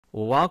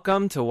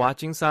Welcome to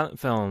Watching Silent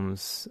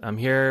Films. I'm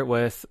here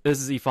with,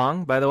 this is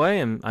Yifang, by the way,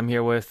 and I'm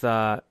here with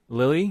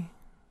Lily.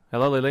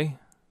 Hello, Lily. Hey,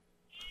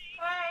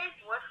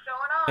 what's going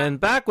on? And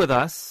back with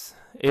us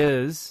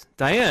is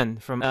Diane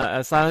from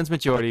Silence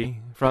Majority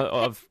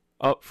from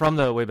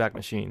the Wayback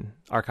Machine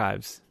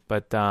archives.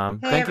 But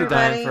thank you,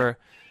 Diane, for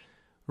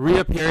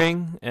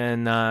reappearing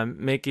and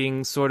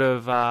making sort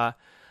of,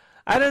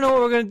 I don't know what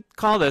we're going to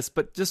call this,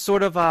 but just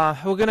sort of,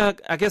 we're going to,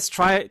 I guess,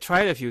 try it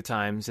a few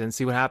times and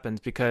see what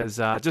happens, because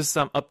just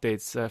some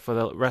updates for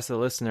the rest of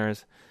the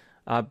listeners.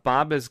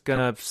 Bob is going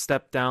to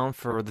step down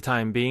for the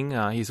time being.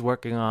 He's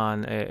working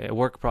on a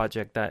work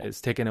project that is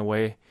taken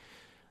away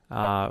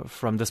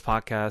from this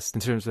podcast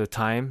in terms of the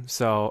time.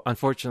 So,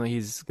 unfortunately,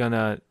 he's going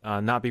to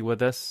not be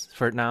with us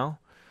for now.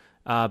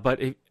 But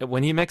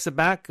when he makes it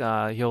back,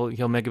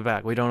 he'll make it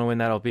back. We don't know when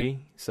that'll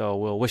be, so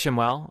we'll wish him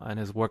well on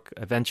his work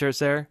adventures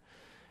there.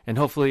 And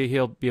hopefully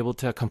he'll be able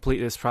to complete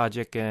this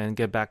project and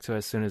get back to us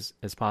as soon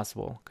as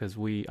possible, because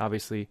we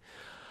obviously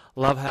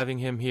love having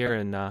him here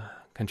and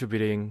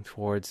contributing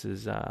towards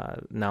his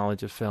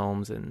knowledge of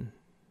films and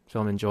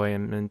film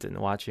enjoyment and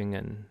watching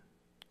and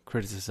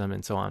criticism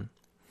and so on.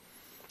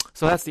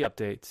 So that's the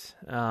update.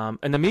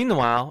 In the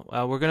meanwhile,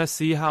 we're going to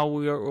see how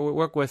we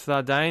work with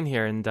Diane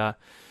here. And the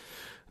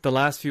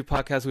last few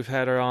podcasts we've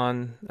had her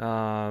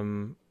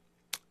on,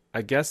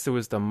 I guess there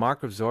was the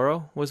Mark of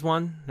Zorro was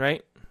one,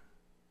 right?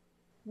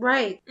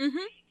 Right. Mm-hmm.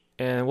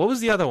 And what was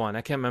the other one?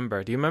 I can't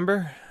remember. Do you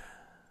remember?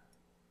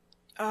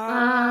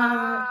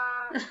 I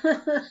was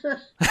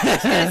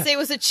gonna say,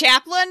 was it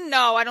Chaplain?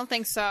 No, I don't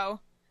think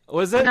so.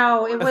 Was it?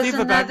 No, it was Thief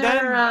of another.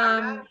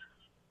 Baghdad?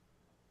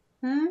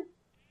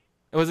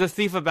 It Was it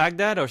Thief of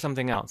Baghdad or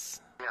something else?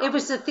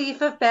 was the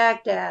Thief of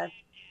Baghdad.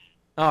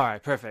 All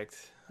right, perfect.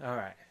 All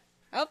right.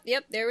 Oh,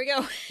 yep, there we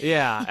go.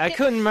 Yeah, I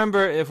couldn't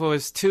remember if it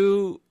was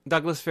two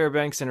Douglas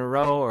Fairbanks in a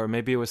row or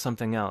maybe it was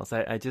something else.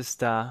 I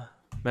just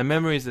my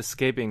memory is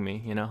escaping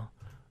me, you know.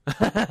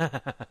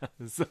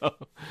 So,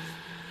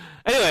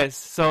 anyways,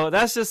 so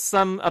that's just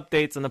some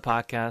updates on the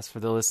podcast for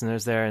the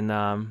listeners there. And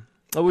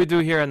what we do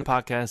here on the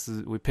podcast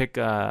is we pick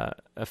a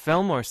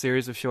film or a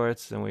series of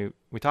shorts and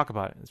we talk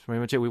about it. That's pretty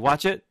much it. We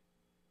watch it,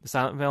 the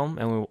silent film,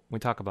 and we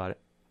talk about it.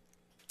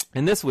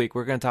 And this week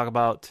we're going to talk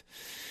about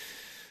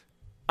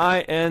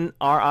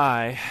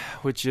I.N.R.I,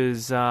 which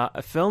is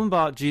a film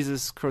about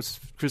Jesus'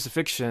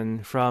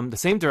 crucifixion from the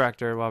same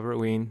director, Robert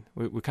Wien.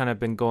 We kind of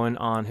been going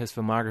on his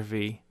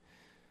filmography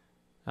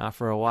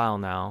for a while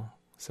now.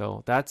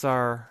 So that's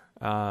our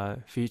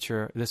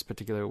feature this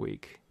particular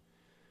week.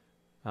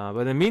 But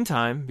in the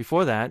meantime,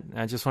 before that,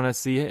 I just want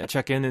to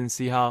check in and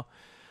see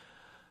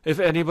if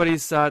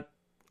anybody's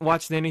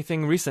watched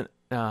anything recent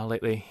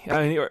lately.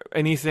 Or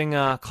anything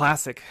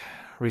classic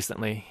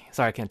recently.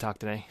 Sorry, I can't talk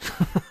today.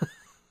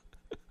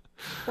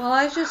 Well,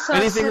 I just saw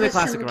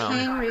Citizen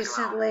Kane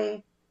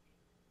recently.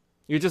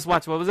 You just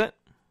watched, what was it?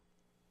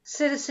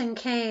 Citizen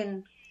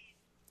Kane.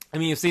 I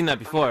mean, you've seen that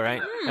before, right?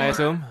 I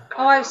assume?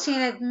 Oh, I've seen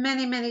it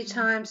many, many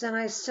times, and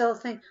I still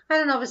think, I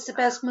don't know if it's the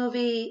best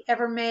movie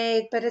ever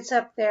made, but it's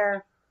up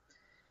there.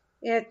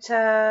 I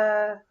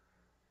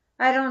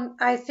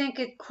think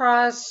it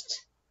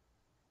crossed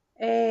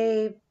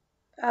a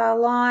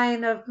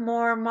line of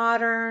more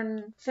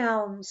modern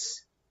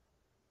films.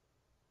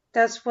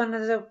 That's one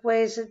of the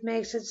ways it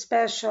makes it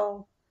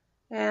special.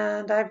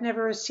 And I've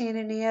never seen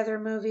any other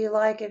movie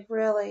like it,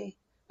 really.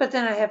 But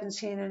then I haven't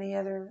seen any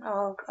other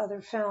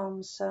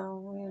films,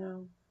 so, you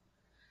know.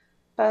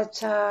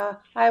 But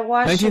I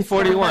watched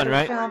 1941,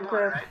 right? Film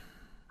group.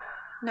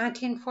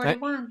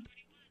 1941. Right.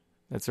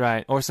 That's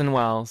right. Orson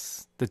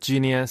Welles, the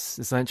genius,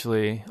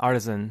 essentially,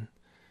 artisan,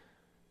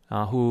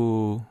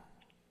 who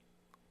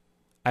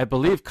I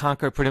believe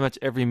conquered pretty much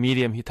every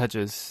medium he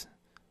touches.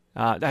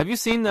 Have you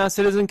seen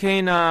Citizen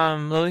Kane,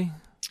 Lily?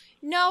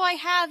 No, I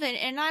haven't,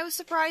 and I was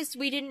surprised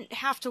we didn't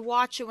have to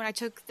watch it when I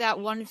took that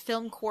one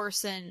film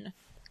course in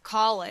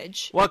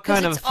college. What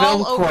kind of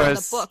film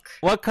course?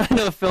 What kind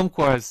of film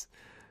course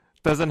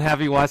doesn't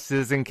have you watch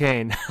Citizen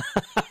Kane?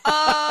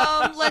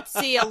 Let's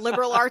see, a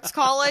liberal arts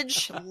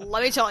college.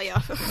 Let me tell you.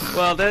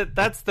 Well,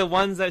 that's the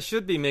ones that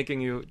should be making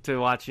you to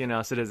watch,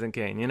 Citizen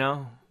Kane.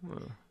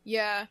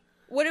 Yeah.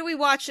 What did we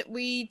watch?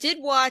 We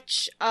did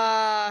watch.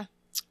 What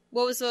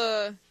was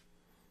the?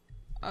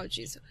 Oh,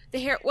 jeez.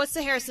 What's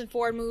the Harrison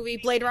Ford movie?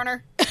 Blade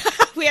Runner?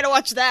 We had to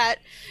watch that.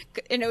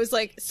 And it was,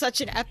 such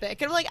an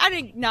epic. And, I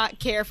did not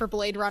care for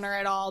Blade Runner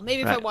at all.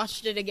 Maybe if I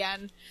watched it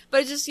again.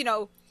 But it's just,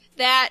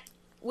 that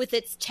with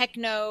its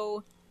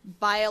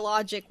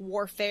techno-biologic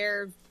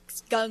warfare,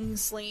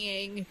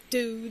 gunslinging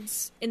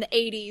dudes in the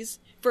 80s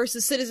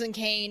versus Citizen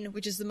Kane,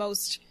 which is the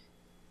most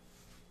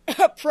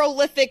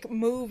prolific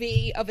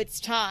movie of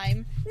its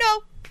time.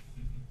 No.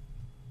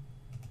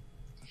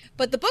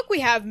 But the book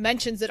we have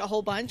mentions it a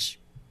whole bunch.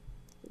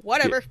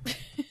 Whatever.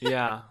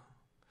 Yeah.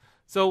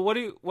 So what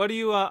are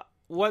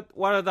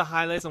the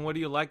highlights and what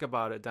do you like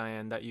about it,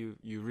 Diane, that you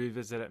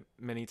revisit it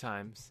many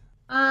times?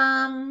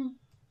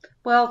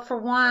 Well, for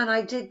one,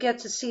 I did get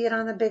to see it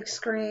on the big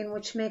screen,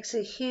 which makes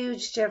a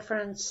huge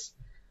difference.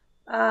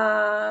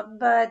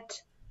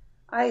 But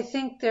I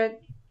think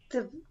that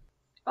the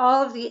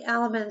all of the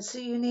elements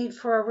that you need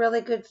for a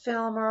really good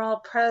film are all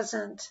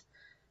present.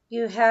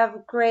 You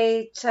have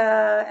great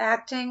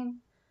acting,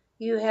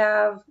 you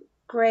have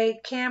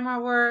great camera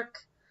work,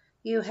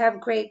 you have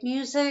great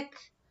music,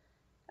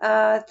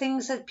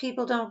 things that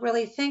people don't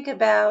really think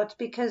about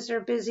because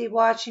they're busy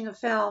watching a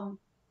film.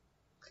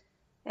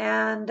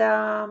 And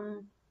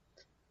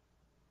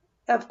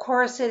of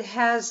course, it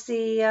has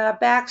the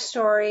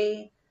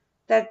backstory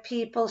that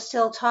people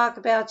still talk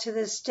about to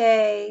this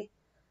day,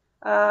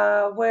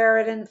 where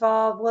it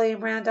involved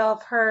William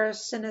Randolph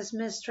Hearst and his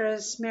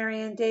mistress,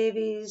 Marion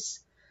Davies,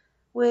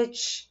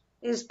 which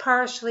is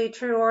partially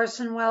true.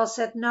 Orson Welles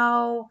said,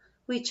 no,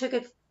 we took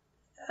it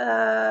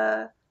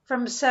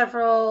from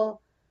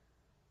several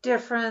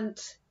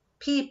different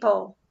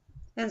people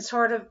and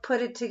sort of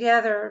put it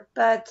together,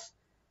 but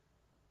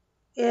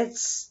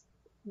it's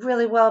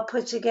really well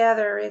put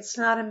together. It's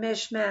not a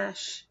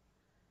mishmash.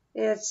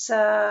 It's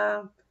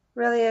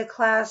really a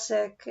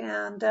classic,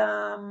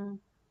 and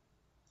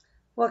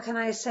what can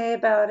I say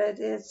about it?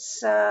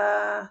 It's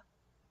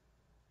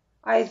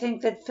I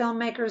think that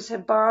filmmakers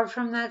have borrowed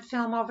from that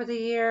film over the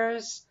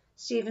years.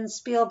 Steven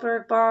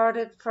Spielberg borrowed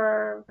it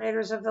for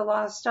Raiders of the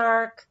Lost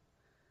Ark.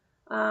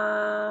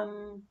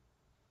 Well,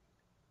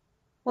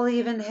 he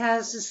even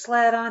has a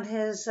sled on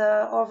his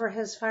over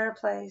his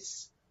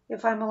fireplace,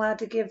 if I'm allowed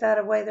to give that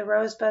away, the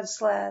Rosebud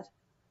sled.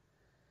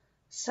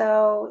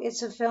 So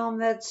it's a film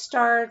that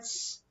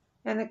starts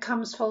and it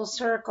comes full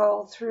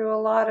circle through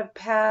a lot of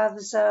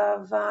paths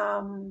of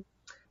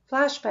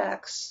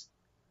flashbacks.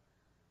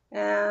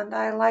 And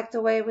I like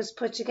the way it was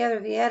put together.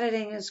 The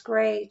editing is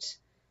great.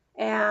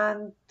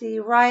 And the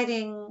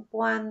writing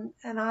won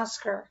an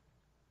Oscar.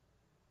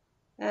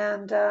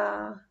 And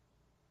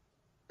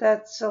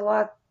that's a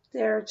lot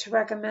there to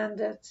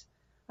recommend it.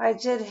 I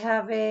did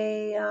have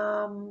a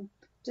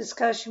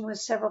discussion with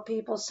several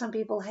people. Some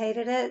people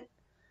hated it.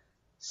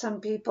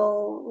 Some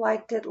people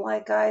liked it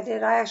like I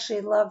did. I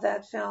actually love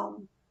that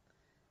film.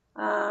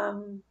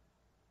 And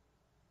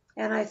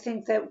I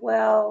think that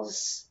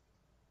Welles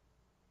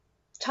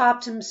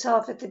topped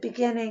himself at the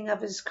beginning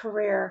of his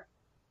career,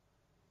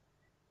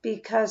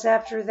 because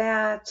after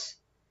that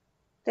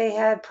they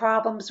had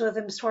problems with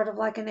him, sort of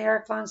like an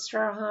Eric von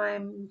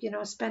Stroheim,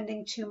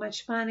 spending too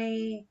much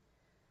money,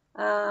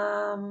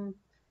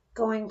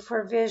 going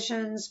for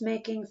visions,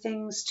 making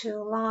things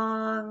too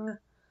long,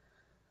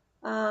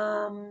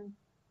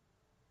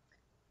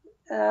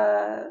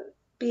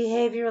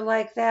 behavior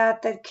like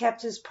that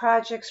kept his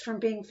projects from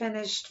being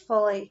finished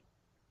fully.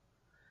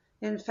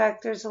 In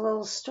fact, there's a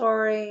little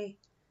story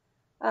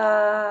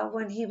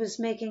when he was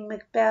making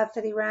Macbeth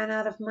that he ran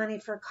out of money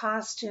for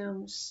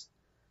costumes.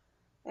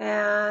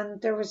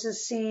 And there was a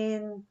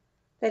scene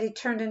that he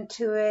turned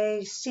into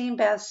a steam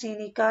bath scene.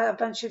 He got a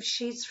bunch of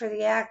sheets for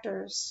the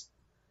actors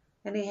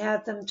and he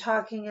had them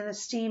talking in a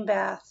steam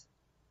bath.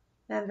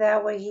 And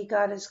that way he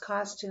got his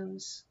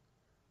costumes.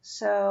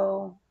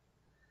 So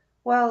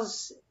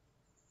Welles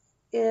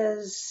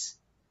is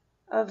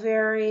a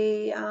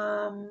very,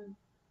 I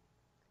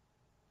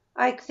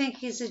think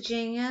he's a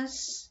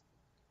genius,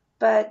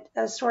 but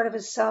a sort of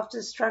a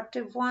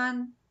self-destructive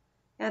one.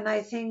 And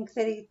I think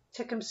that he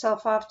took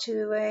himself off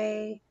to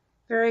a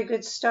very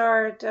good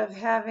start of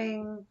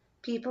having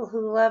people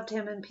who loved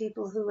him and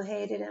people who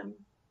hated him.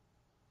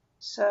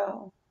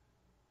 So,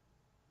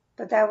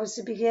 but that was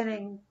the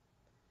beginning.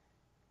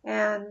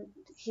 And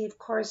of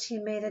course, he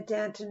made a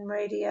dent in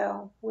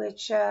radio,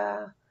 which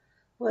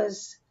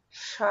was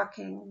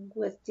shocking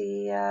with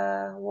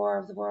the War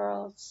of the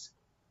Worlds.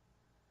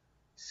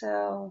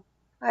 So,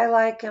 I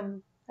like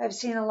him. I've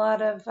seen a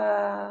lot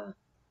of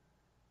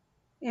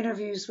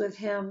interviews with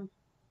him,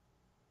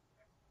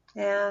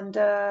 and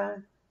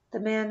the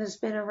man has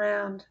been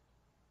around.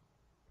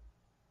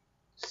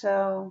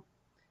 So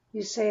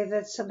you say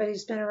that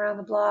somebody's been around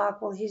the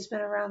block. Well, he's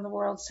been around the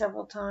world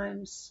several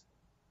times,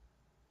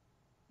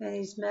 and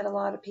he's met a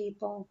lot of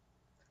people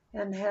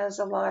and has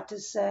a lot to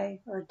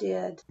say, or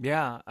did.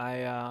 Yeah,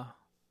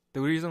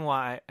 the reason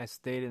why I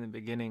stayed in the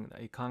beginning that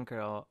he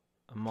conquered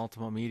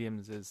multiple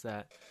mediums is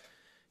that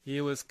he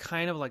was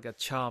kind of like a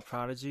child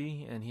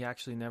prodigy, and he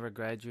actually never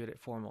graduated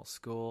formal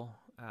school,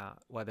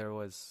 whether it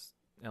was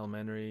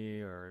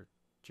elementary or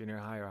junior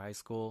high or high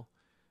school.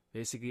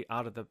 Basically,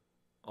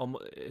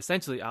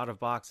 essentially out of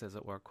box, as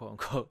it were, quote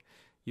unquote.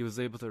 He was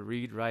able to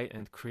read, write,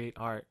 and create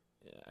art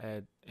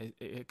at an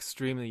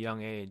extremely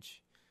young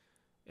age.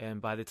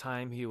 And by the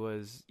time he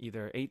was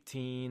either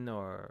 18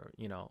 or,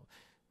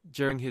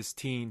 during his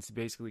teens, he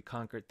basically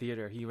conquered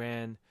theater. He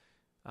ran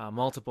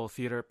multiple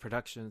theater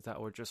productions that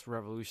were just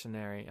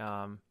revolutionary.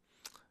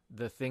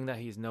 The thing that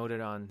he's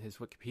noted on his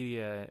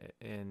Wikipedia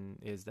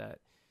is that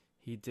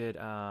he did,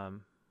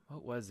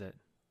 what was it?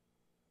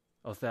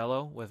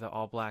 Othello with an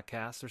all-black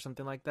cast or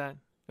something like that.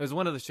 It was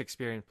one of the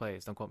Shakespearean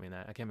plays. Don't quote me on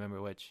that. I can't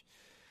remember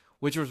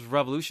which was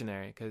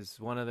revolutionary, because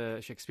one of the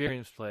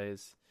Shakespearean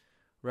plays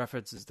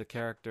references the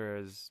character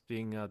as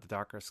being the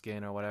darker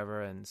skin or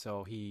whatever, and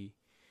so he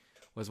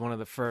was one of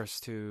the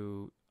first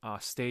to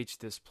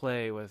staged this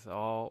play with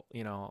all,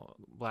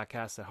 black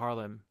cast at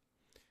Harlem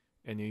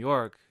in New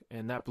York,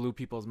 and that blew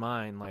people's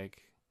mind.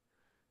 Like,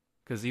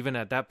 because even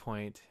at that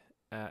point,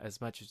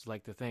 as much as you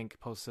like to think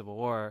post Civil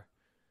War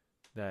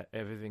that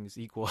everything's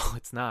equal,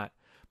 it's not.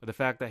 But the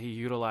fact that he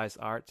utilized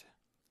art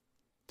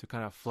to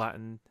kind of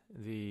flatten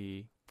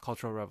the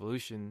Cultural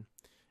Revolution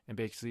and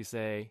basically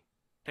say,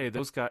 hey,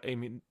 those guys, I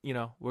mean,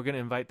 we're going to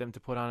invite them to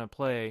put on a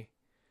play,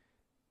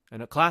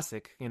 and a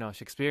classic,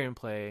 Shakespearean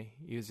play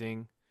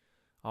using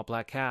all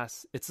black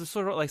cast. It's a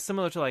sort of like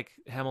similar to like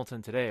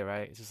Hamilton today,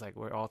 right? It's just like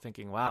we're all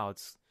thinking, wow,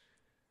 it's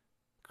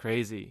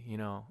crazy,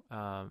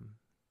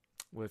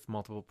 with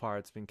multiple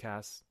parts being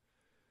cast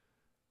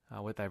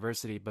with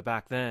diversity. But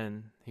back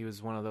then, he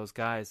was one of those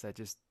guys that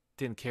just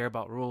didn't care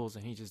about rules,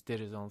 and he just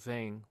did his own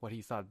thing, what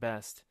he thought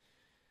best.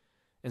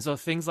 And so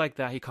things like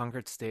that, he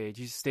conquered stage.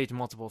 He staged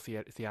multiple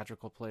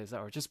theatrical plays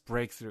that were just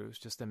breakthroughs,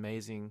 just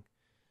amazing.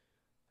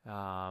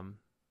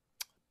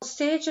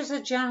 Stage, as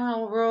a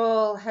general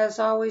rule, has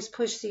always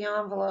pushed the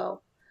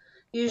envelope.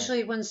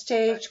 Usually when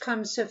stage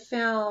comes to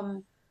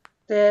film,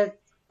 that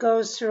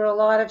goes through a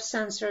lot of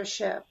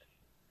censorship.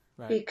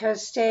 Right.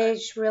 Because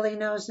stage really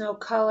knows no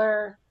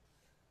color.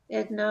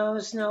 It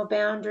knows no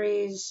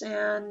boundaries.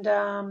 And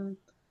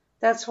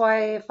that's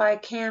why if I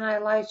can, I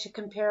like to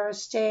compare a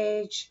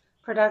stage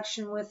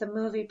production with a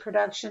movie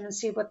production and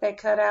see what they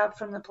cut out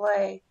from the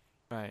play.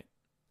 Right.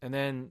 And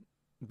then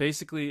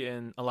basically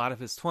in a lot of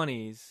his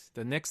 20s,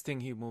 the next thing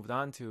he moved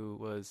on to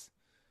was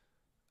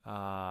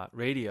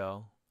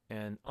radio.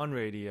 And on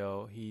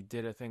radio, he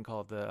did a thing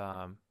called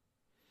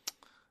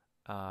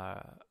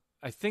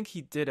I think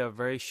he did a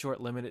very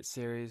short limited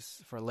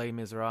series for Les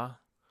Miserables.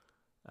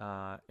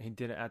 He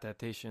did an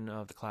adaptation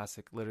of the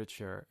classic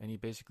literature, and he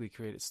basically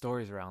created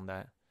stories around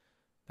that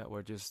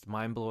were just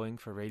mind-blowing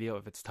for radio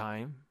of its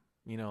time.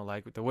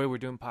 Like the way we're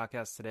doing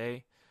podcasts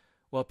today.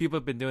 Well, people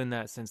have been doing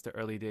that since the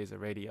early days of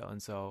radio,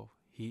 and so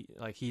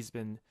he's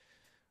been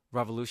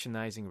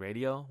revolutionizing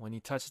radio when he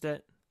touched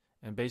it.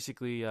 And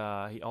basically,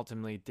 he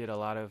ultimately did a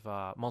lot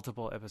of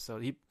multiple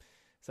episodes.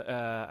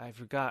 I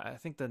forgot. I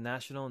think the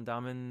National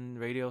Endowment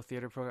Radio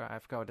Theater Program. I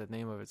forgot what the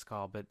name of it's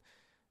called, but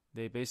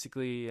they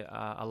basically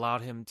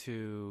allowed him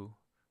to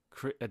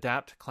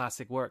adapt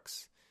classic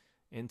works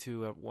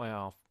into a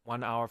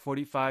 1 hour,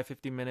 45,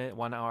 50-minute,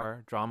 1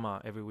 hour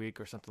drama every week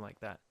or something like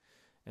that.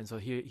 And so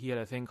he had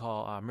a thing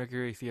called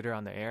Mercury Theater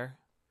on the Air,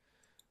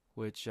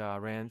 which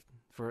ran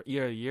for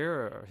either a year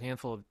or a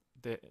handful of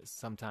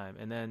sometime.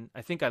 And then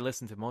I think I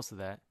listened to most of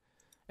that,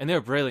 and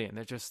they're brilliant.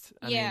 They're just,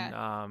 I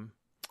mean,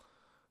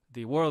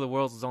 the War of the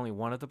Worlds is only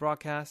one of the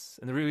broadcasts,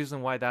 and the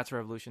reason why that's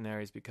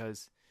revolutionary is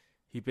because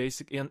he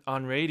basically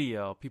on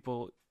radio,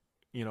 people,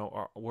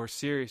 were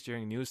serious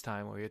during news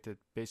time where we had to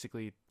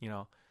basically,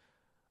 now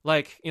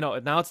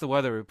it's the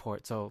weather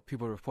report, so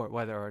people report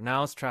weather, or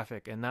now it's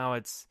traffic, and now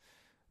it's,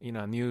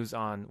 news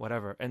on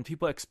whatever, and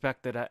people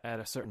expect it at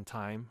a certain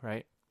time,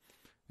 right?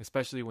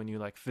 Especially when you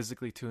like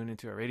physically tune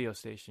into a radio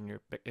station,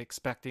 you're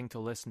expecting to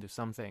listen to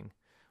something.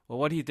 Well,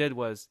 what he did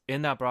was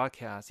in that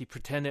broadcast, he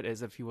pretended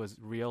as if he was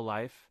real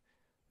life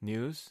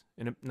news.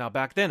 And now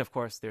back then, of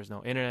course, there's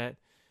no internet.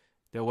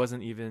 There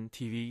wasn't even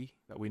TV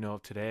that we know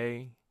of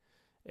today.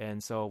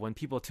 And so when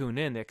people tune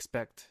in, they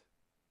expect,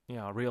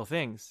 real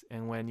things.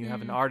 And when you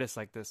have an artist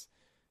like this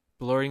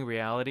blurring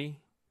reality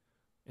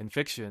in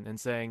fiction and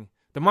saying,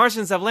 the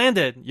Martians have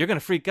landed, you're going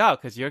to freak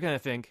out because you're going to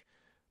think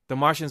the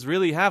Martians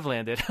really have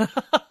landed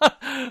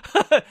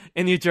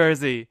in New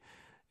Jersey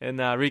and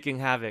wreaking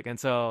havoc. And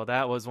so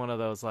that was one of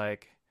those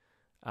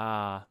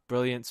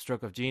brilliant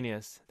stroke of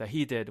genius that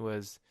he did,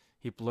 was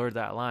he blurred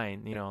that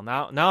line.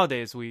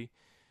 Nowadays we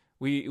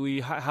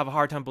have a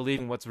hard time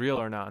believing what's real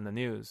or not in the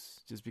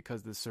news, just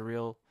because the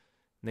surreal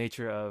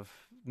nature of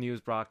news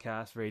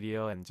broadcast,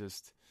 radio, and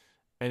just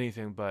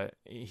anything. But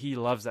he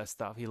loves that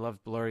stuff. He loves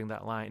blurring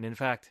that line. And in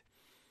fact,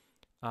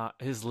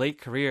 his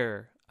late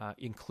career,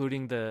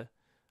 including the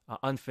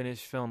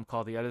unfinished film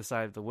called The Other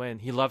Side of the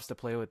Wind, he loves to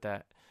play with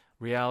that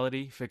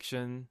reality,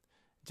 fiction,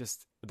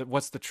 just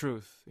what's the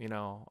truth,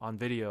 on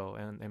video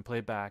and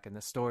playback, and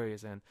the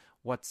stories, and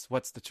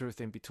what's the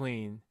truth in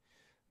between.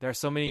 There are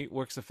so many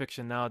works of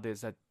fiction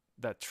nowadays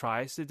that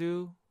tries to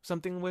do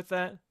something with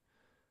that,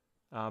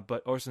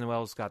 but Orson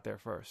Welles got there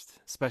first,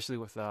 especially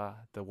with the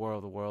War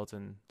of the Worlds,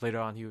 and later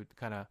on he would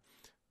kind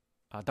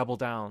of double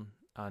down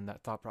on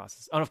that thought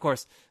process. And of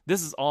course,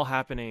 this is all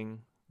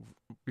happening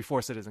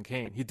before Citizen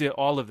Kane. He did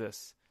all of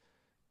this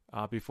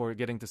before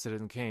getting to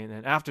Citizen Kane,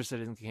 and after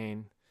Citizen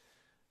Kane,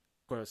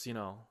 of course,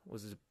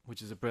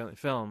 which is a brilliant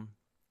film,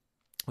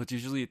 which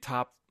usually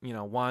top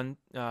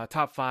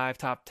 5,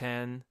 top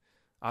 10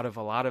 out of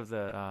a lot of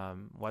the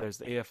whether it's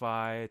the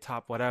AFI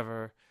top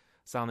whatever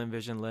Sound and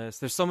Vision list.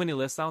 There's so many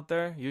lists out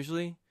there.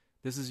 Usually,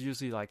 this is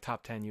usually like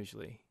top 10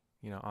 usually,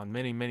 on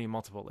many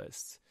multiple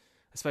lists,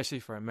 especially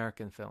for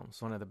American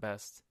films, one of the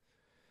best,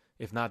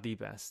 if not the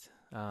best.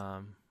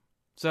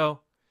 So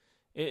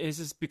it's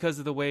just because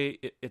of the way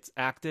it's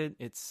acted,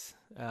 it's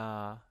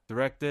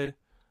directed,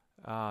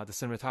 the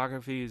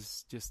cinematography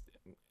is just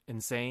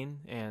insane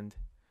and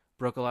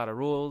broke a lot of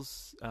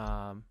rules.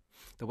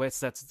 The way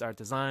sets are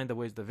designed, the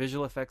way the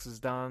visual effects is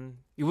done.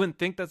 You wouldn't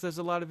think that there's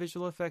a lot of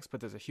visual effects, but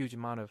there's a huge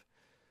amount of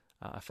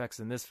effects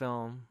in this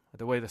film.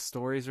 The way the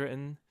story's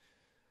written,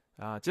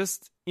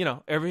 just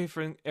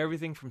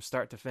everything from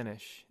start to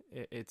finish.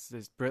 It's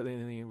this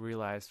brilliantly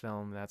realized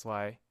film. That's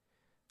why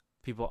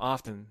people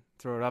often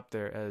throw it up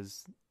there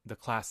as the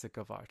classic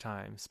of our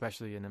time,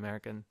 especially in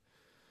American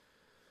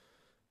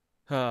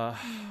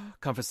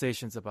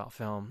conversations about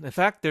film. In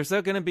fact, there's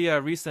going to be a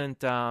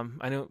recent,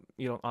 I know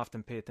you don't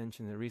often pay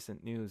attention to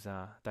recent news,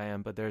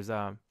 Diane, but there's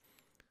a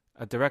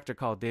director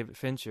called David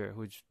Fincher,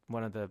 who's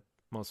one of the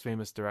most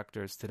famous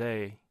directors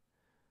today.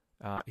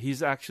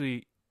 He's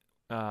actually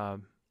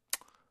going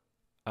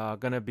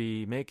to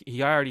be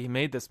he already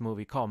made this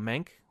movie called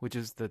Mank, which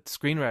is the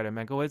screenwriter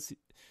Mankiewicz.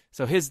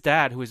 So his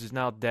dad, who is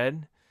now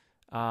dead,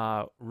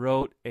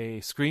 wrote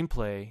a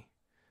screenplay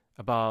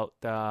about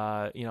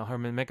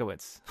Herman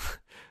Mankiewicz.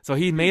 So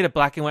he made a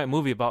black and white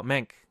movie about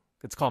Mank.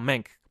 It's called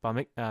Mank,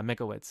 about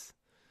Mankiewicz,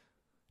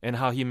 and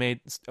how he made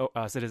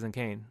Citizen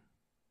Kane.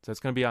 So it's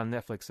going to be on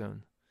Netflix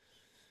soon.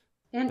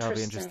 That'll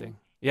be interesting.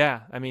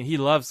 Yeah, I mean, he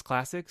loves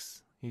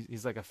classics.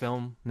 He's like a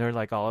film nerd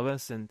like all of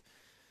us, and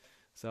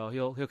so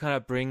he'll kind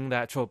of bring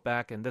that trope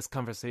back. And this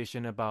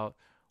conversation about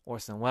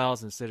Orson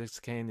Welles and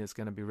Citizen Kane is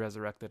going to be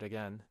resurrected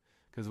again,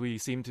 because we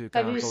seem to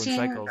kind of go in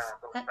cycles.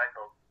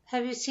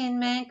 Have you seen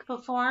Mank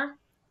before?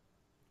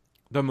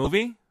 The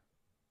movie?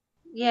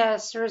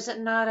 Yes, or is it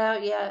not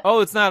out yet?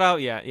 Oh, it's not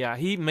out yet. Yeah,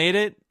 he made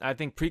it, I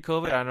think,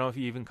 pre-COVID. I don't know if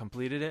he even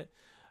completed it,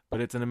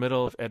 but it's in the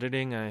middle of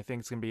editing, and I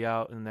think it's going to be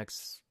out in the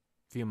next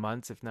few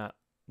months, if not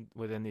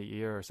within a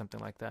year or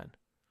something like that.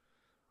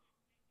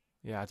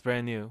 Yeah, it's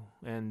brand new.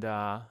 And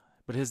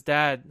but his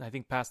dad, I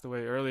think, passed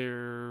away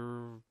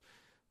earlier,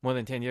 more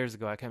than 10 years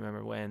ago. I can't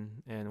remember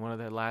when. And one of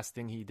the last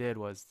thing he did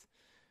was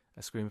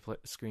a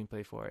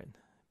screenplay for it.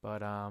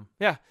 But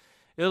yeah,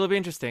 it'll be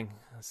interesting.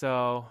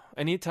 So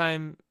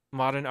anytime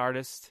modern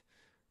artist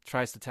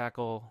tries to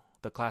tackle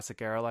the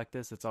classic era like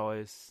this, I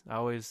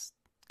always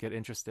get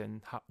interested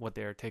in what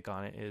their take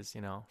on it is,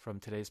 from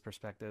today's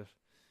perspective.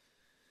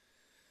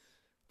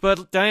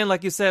 But Diane,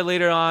 like you said,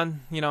 later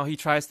on, he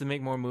tries to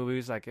make more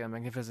movies like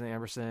Magnificent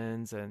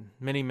Ambersons and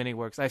many, many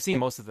works. I've seen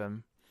most of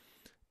them.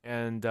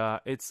 And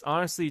it's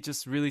honestly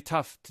just really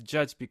tough to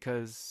judge,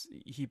 because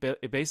he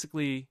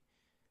basically,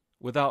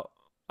 without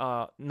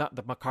not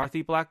the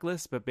McCarthy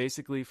blacklist, but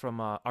basically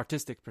from an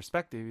artistic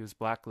perspective, he was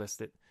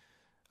blacklisted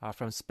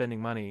from spending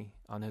money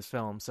on his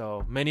film.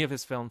 So many of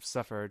his films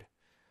suffered.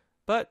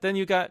 But then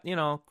you got,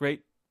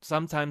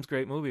 sometimes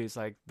great movies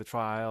like The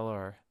Trial,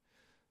 or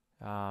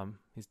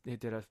he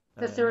did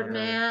The Third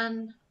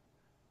Man.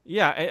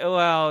 Yeah,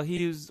 well,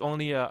 he was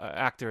only an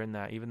actor in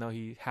that, even though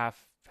he had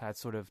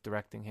sort of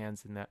directing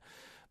hands in that.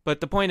 But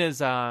the point is,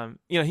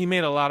 he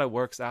made a lot of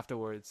works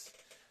afterwards.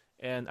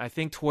 And I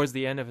think towards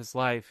the end of his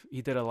life,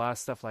 he did a lot of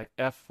stuff like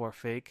F for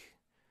Fake.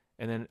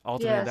 And then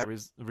ultimately that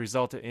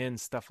resulted in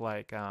stuff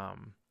like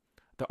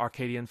The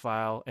Arcadian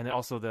File, and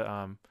also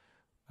the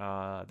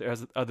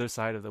Other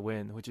Side of the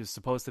Wind, which is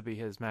supposed to be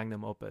his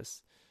magnum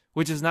opus,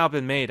 which has now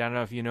been made. I don't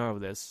know if you know of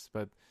this,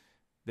 but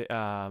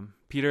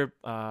Peter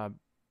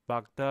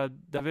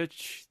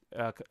Bogdanovich,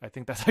 I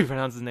think that's how you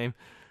pronounce his name.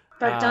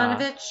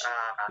 Bogdanovich?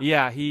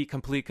 Yeah, he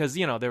because,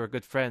 they were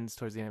good friends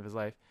towards the end of his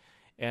life.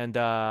 And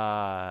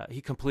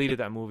he completed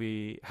that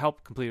movie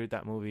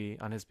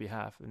on his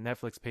behalf. And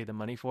Netflix paid the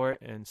money for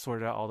it and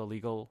sorted out all the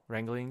legal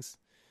wranglings.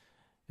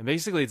 And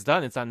basically it's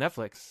done. It's on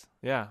Netflix.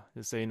 Yeah,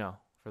 just so you know,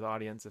 for the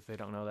audience if they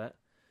don't know that.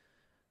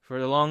 For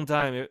a long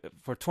time,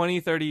 for 20,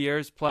 30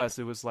 years plus,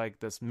 it was like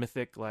this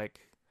mythic,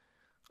 like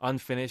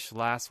unfinished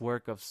last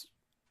work of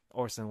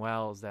Orson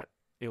Welles that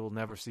it will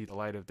never see the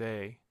light of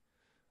day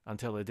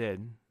until it did.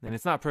 And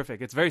it's not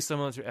perfect. It's very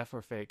similar to F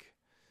for Fake.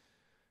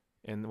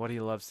 And what he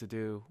loves to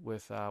do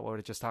with what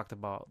we just talked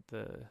about,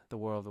 the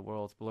War of the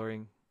Worlds,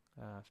 blurring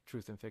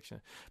truth and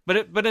fiction.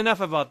 But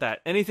enough about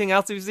that. Anything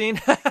else you've seen?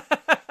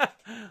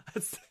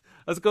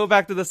 Let's go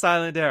back to the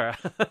silent era.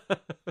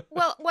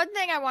 Well, one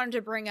thing I wanted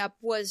to bring up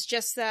was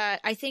just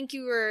that I think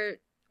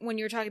when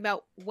you were talking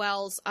about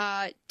Wells,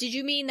 did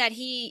you mean that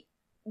he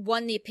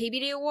won the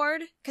Peabody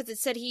Award? Because it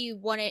said he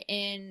won it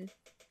he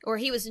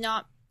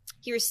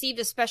received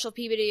a special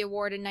Peabody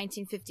Award in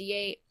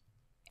 1958.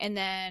 And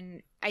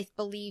then I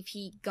believe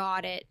he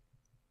got it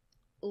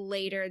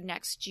later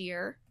next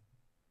year.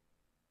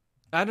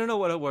 I don't know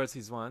what awards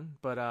he's won,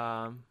 but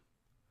I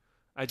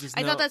just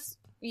know... I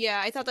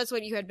thought that's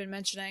what you had been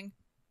mentioning.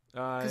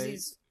 I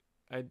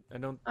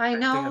know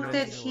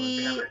that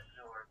he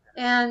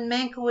and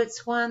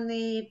Mankiewicz won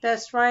the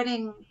Best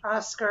Writing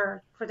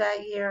Oscar for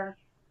that year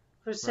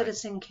for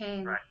Citizen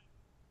Kane.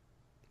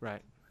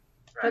 Right.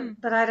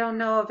 But I don't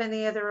know of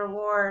any other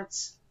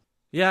awards.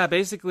 Yeah,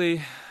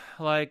 basically...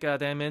 Like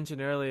Dan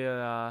mentioned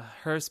earlier,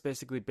 Hearst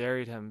basically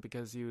buried him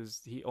because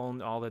he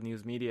owned all the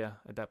news media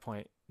at that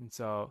point. And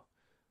so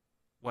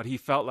what he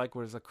felt like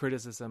was a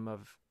criticism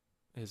of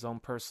his own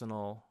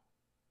personal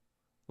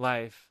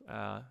life.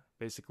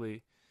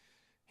 Basically,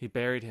 he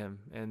buried him.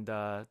 And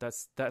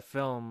that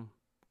film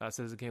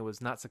Citizen Kane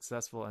was not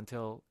successful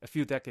until a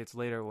few decades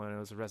later when it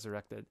was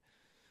resurrected.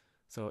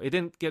 So it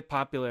didn't get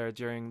popular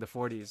during the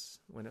 40s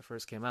when it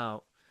first came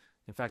out.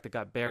 In fact, it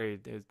got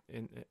buried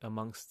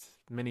amongst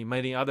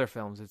many other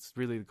films. It's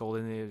really the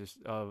golden age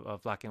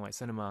of black and white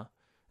cinema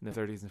in the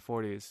 30s and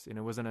 40s. And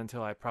it wasn't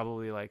until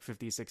probably like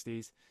 50s,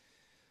 60s,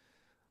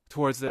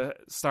 towards the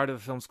start of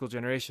the film school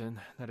generation,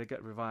 that it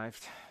got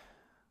revived.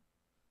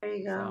 There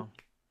you go.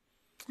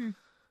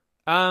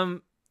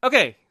 So.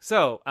 Okay,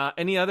 so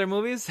any other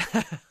movies?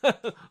 I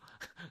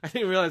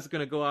didn't realize it's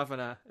going to go off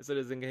on a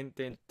Citizen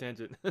Kane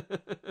tangent.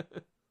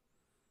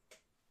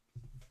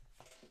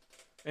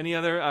 Any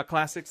other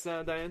classics,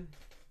 Diane?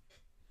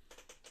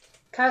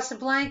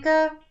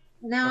 Casablanca?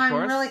 Now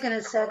I'm really going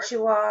to set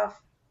you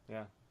off.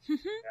 Yeah.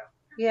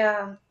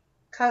 Yeah.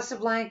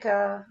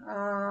 Casablanca,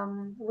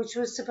 which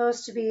was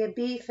supposed to be a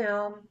B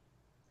film,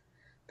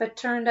 but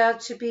turned out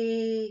to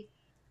be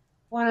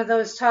one of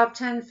those top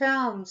 10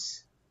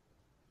 films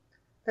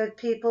that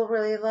people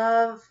really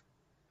love.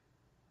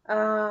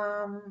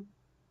 The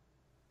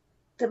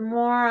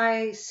more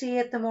I see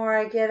it, the more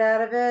I get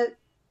out of it.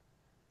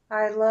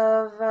 I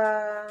love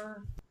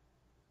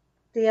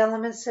the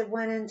elements that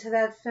went into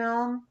that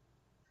film.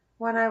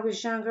 When I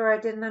was younger, I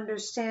didn't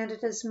understand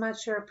it as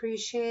much or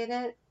appreciate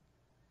it.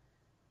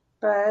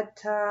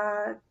 But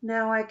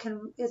now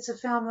it's a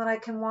film that I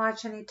can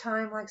watch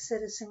anytime, like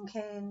Citizen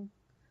Kane,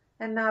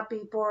 and not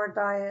be bored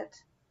by it.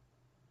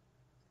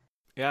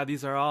 Yeah,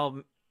 these are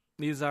all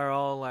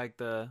like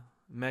the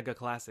mega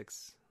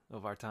classics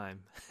of our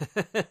time.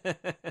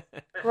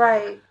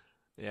 Right.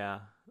 Yeah.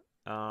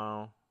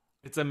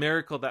 It's a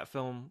miracle that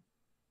film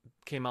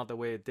came out the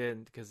way it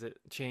did, because it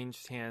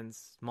changed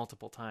hands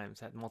multiple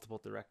times, had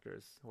multiple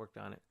directors worked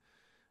on it.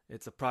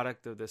 It's a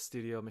product of the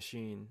studio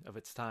machine of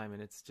its time,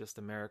 and it's just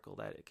a miracle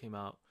that it came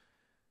out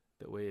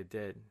the way it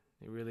did.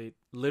 It really,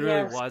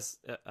 literally was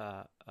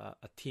a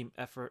team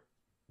effort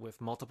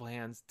with multiple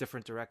hands,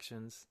 different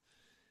directions.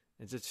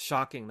 It's just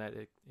shocking that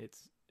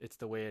it's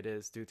the way it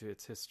is due to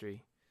its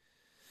history.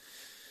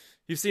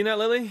 You've seen that,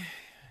 Lily?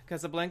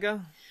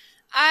 Casablanca?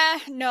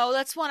 No,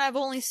 that's one I've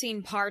only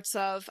seen parts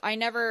of. I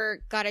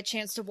never got a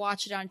chance to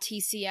watch it on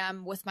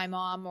TCM with my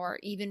mom, or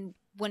even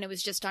when it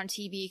was just on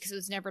TV, because it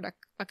was never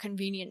a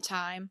convenient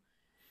time.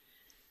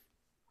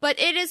 But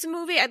it is a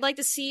movie I'd like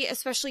to see,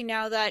 especially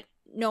now that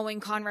knowing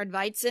Conrad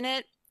Veidt's in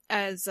it.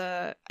 As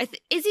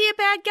is he a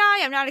bad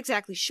guy? I'm not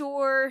exactly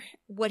sure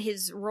what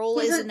his role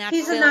is in that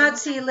film. He's a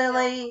Nazi,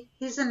 Lily.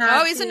 He's a Nazi.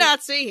 Oh, he's a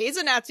Nazi. He's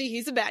a Nazi.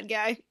 He's a bad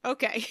guy.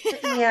 Okay.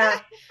 Yeah.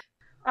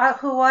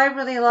 Who I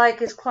really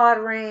like is Claude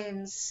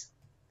Rains.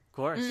 Of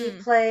course. He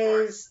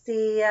plays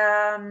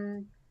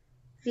the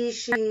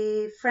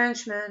Vichy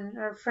Frenchman,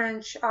 or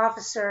French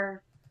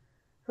officer,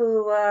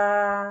 who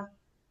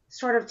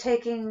sort of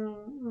taking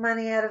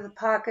money out of the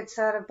pockets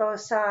out of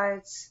both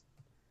sides.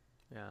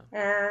 Yeah.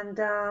 And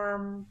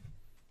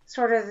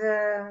sort of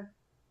the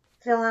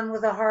villain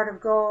with a heart of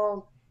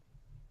gold.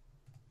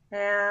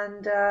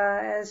 And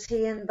as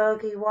he and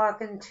Bogey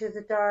walk into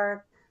the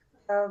dark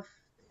of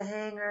the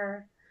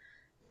hangar,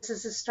 this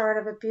is the start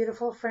of a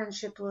beautiful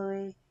friendship,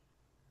 Louis.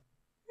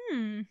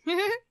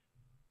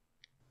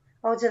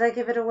 Oh, did I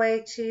give it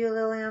away to you,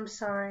 Lily? I'm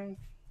sorry.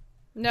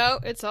 No,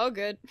 it's all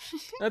good.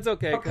 That's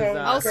okay. Okay,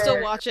 I'll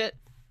still watch it.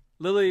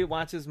 Lily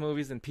watches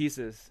movies in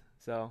pieces,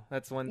 so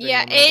that's one thing.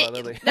 Yeah, about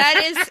Lily.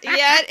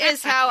 It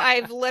is how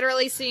I've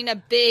literally seen a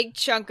big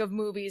chunk of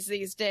movies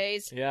these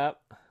days. Yep.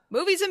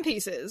 Movies in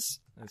pieces.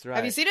 That's right.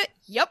 Have you seen it?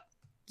 Yep.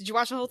 Did you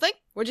watch the whole thing?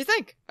 What'd you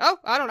think? Oh,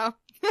 I don't know.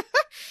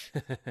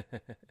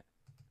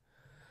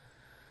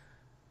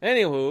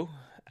 Anywho,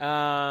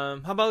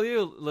 how about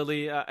you,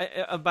 Lily?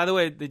 By the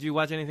way, did you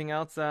watch anything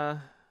else,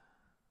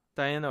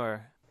 Diane,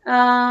 or?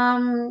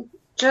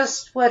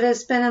 Just what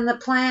has been in the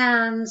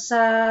plans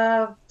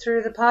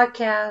through the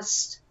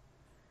podcast.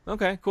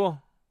 Okay, cool.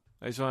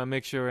 I just want to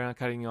make sure we're not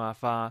cutting you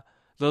off.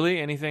 Lily,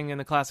 anything in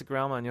the classic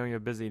realm? I know you're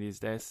busy these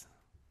days.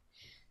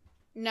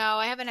 No,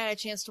 I haven't had a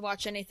chance to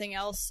watch anything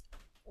else,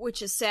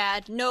 which is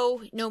sad.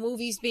 No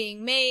movies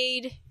being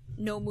made.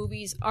 No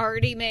movies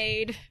already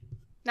made.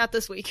 Not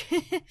this week.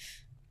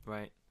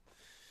 Right.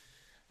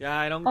 Yeah,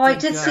 I don't. Oh, I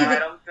did see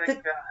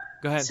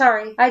Go ahead.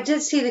 Sorry, I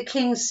did see the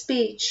King's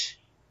Speech.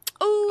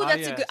 Oh,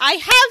 that's a good. I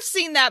have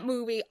seen that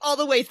movie all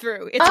the way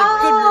through. It's a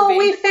good movie. Oh,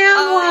 we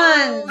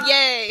found one!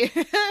 Yay!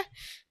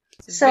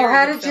 So,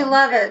 how did you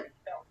love it?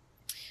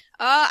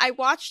 I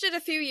watched it a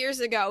few years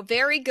ago.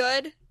 Very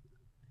good.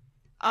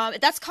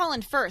 That's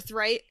Colin Firth,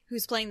 right?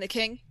 Who's playing the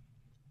king?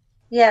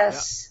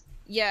 Yes.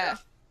 Yeah.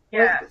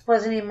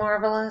 Wasn't he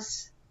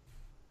marvelous?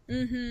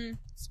 Mm-hmm.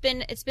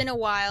 It's been a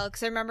while,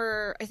 because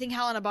I think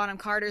Helena Bonham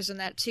Carter's in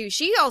that too.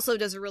 She also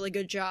does a really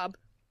good job.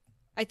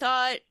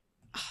 I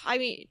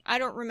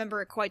don't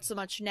remember it quite so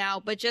much now,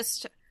 but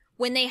just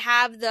when they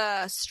have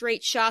the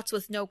straight shots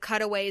with no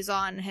cutaways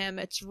on him,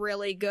 it's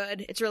really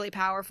good. It's really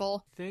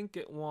powerful. I think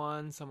it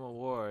won some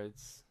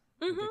awards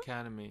at the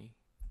Academy.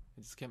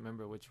 I just can't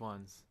remember which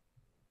ones.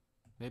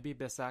 Maybe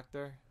Best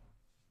Actor?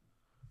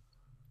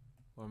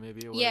 or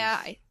maybe it was. Yeah,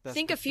 I Best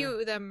think Picture? a few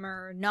of them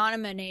are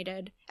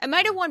nominated. It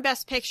might have won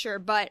Best Picture,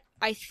 but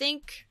I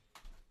think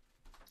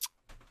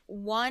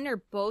one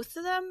or both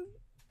of them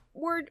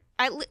were.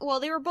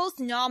 They were both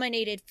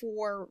nominated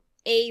for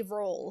a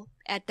role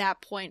at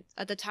that point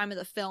at the time of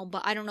the film,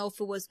 but I don't know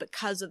if it was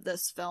because of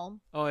this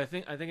film. Oh, I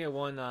think it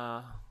won.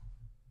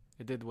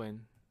 It did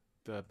win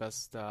the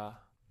best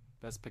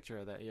picture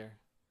of that year.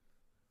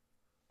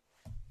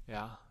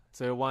 Yeah,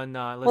 so it won.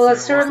 Well, it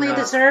certainly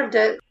deserved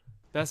it.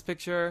 Best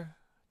Picture,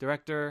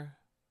 Director,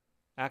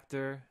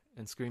 Actor,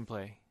 and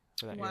Screenplay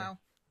for that year. Wow.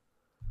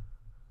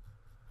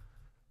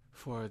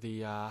 For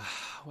the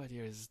what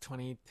year is it?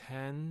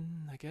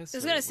 2010, I guess. I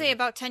was gonna say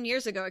about 10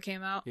 years ago it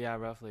came out. Yeah,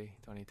 roughly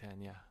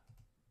 2010. Yeah.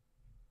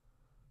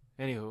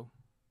 Anywho.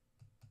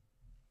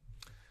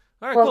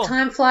 All right, well, cool.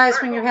 Time flies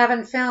when you're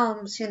having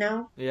films, you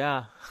know.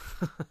 Yeah.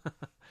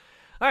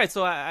 All right,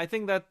 so I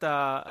think that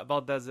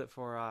about does it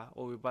for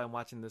what we've been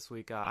watching this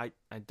week. I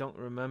don't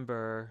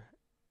remember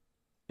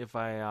if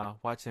I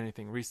watched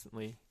anything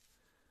recently,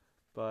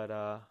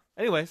 but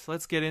anyways,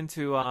 let's get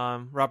into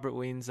Robert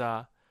Wien's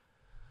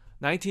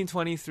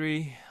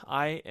 1923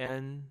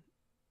 I.N.R.I,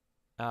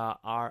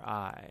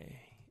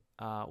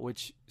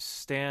 which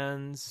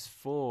stands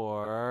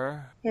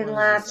for in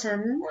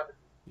Latin.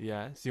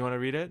 Yes, you want to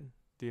read it?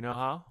 Do you know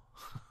how?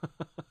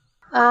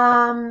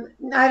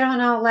 I don't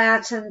know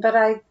Latin, but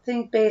I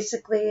think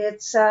basically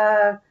it's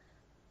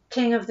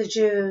King of the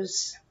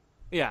Jews.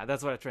 Yeah,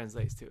 that's what it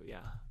translates to.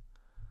 Yeah.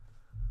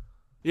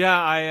 Yeah,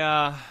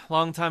 I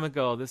long time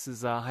ago. This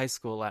is high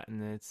school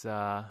Latin. It's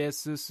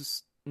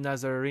Jesus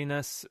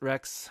Nazarenus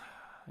Rex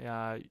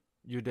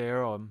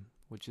Judaeorum,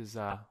 which is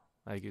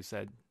like you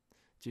said,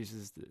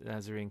 Jesus the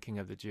Nazarene, King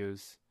of the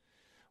Jews,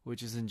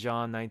 which is in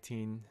John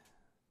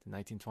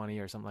 1920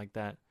 or something like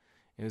that.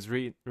 It was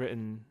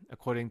written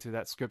according to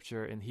that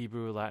scripture in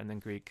Hebrew, Latin,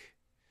 and Greek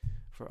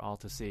for all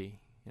to see.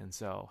 And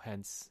so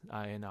hence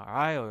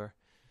I.N.R.I, or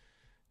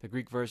the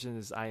Greek version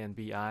is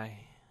I.N.B.I,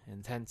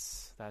 and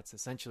hence that's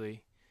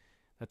essentially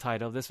the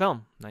title of this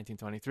film,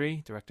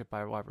 1923, directed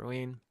by Robert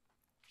Wien.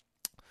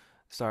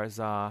 Stars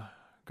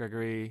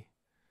Grigori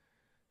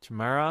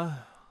Chmara,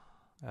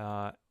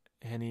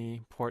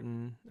 Henny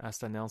Porten,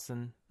 Asta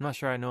Nielsen. I'm not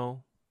sure I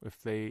know if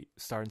they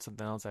star in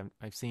something else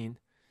I've seen.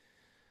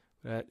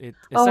 But it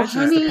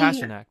essentially is the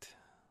Passion Act.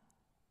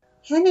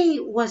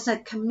 Henny was a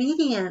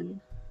comedian,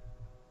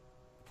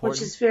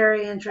 which is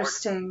very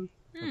interesting.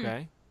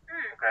 Okay.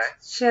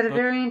 She had a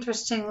very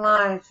interesting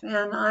life,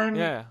 and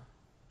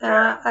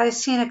I've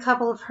seen a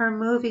couple of her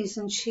movies,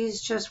 and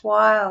she's just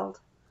wild.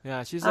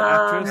 Yeah, she's an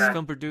actress,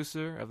 film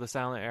producer of the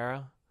silent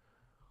era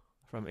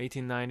from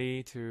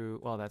 1890 to,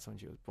 well, that's when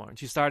she was born.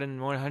 She starred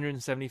in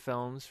 170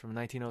 films from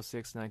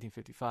 1906 to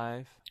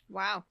 1955.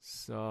 Wow.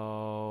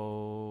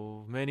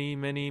 So many,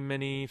 many,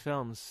 many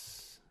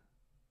films,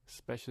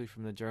 especially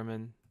from the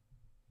German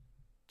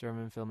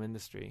film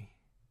industry.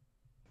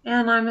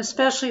 And I'm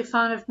especially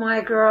fond of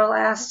my girl,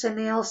 Asta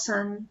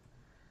Nielsen,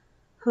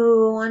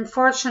 who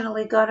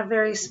unfortunately got a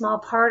very small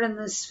part in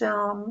this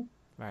film.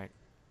 Right.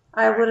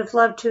 I would have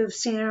loved to have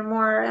seen her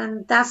more.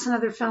 And that's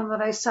another film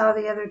that I saw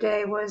the other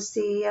day was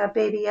the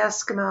Baby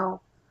Eskimo,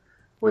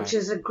 which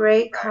is a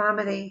great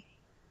comedy.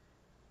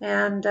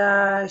 And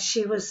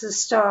she was the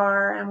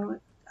star, and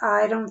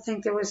I don't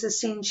think there was a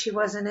scene she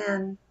wasn't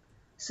in.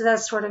 So that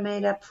sort of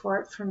made up for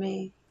it for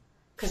me,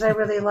 because I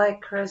really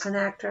like her as an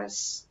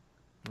actress.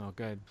 Oh,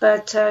 good.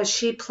 But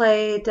she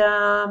played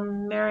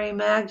Mary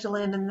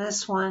Magdalene in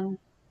this one.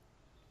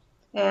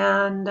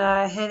 And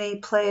Henny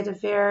played a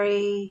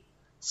very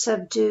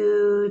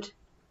subdued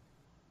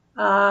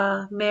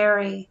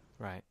Mary.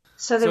 Right.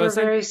 So they were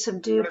very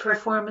subdued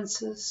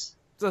performances.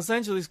 So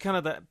essentially, it's kind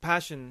of the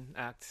Passion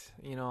Act.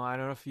 You know, I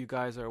don't know if you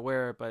guys are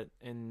aware, but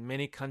in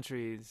many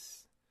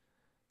countries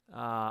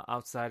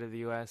outside of the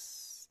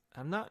U.S.,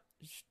 I'm not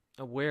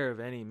aware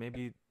of any.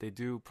 Maybe they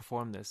do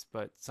perform this,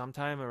 but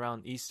sometime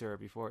around Easter,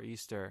 before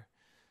Easter,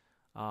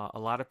 a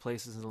lot of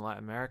places in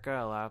Latin America,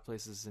 a lot of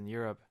places in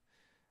Europe,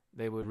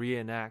 they would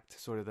reenact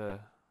sort of the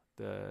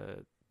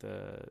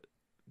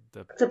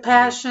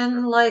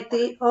Passion, like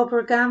the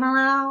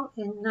Obergammerau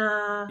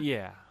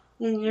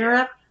in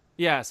Europe.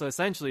 Yeah, so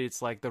essentially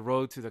it's like the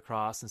road to the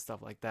cross and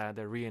stuff like that.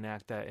 They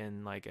reenact that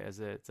in like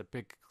it's a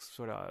big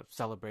sort of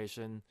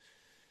celebration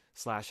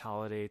 /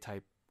 holiday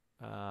type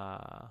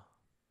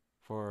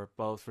for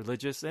both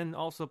religious and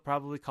also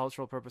probably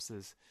cultural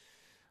purposes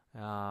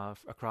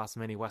across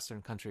many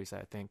Western countries,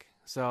 I think.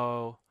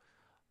 So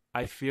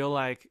I feel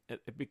like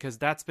because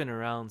that's been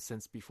around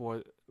since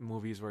before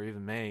movies were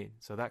even made,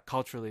 so that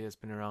culturally has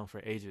been around for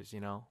ages, you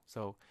know.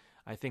 So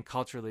I think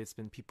culturally it's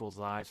been people's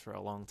lives for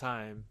a long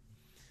time.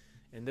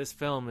 And this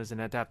film is an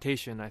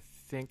adaptation, I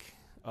think,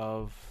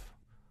 of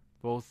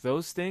both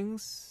those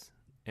things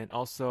and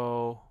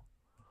also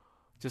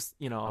just,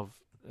 you know,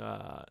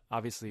 of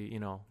obviously, you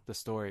know, the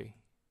story.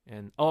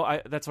 And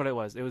that's what it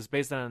was. It was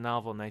based on a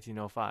novel in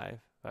 1905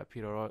 by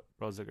Peter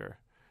Rosiger.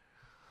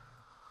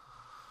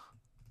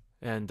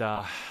 And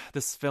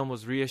this film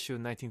was reissued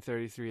in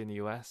 1933 in the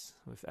U.S.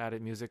 with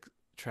added music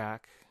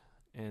track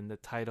in the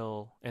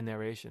title and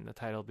narration, the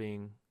title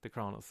being The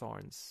Crown of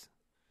Thorns.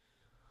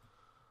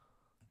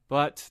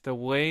 But the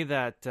way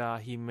that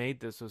he made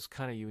this was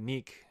kind of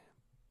unique,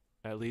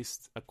 at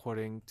least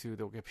according to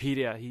the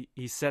Wikipedia.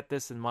 He set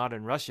this in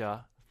modern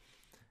Russia,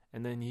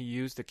 and then he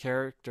used the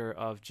character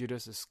of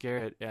Judas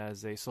Iscariot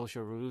as a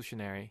social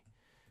revolutionary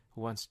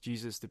who wants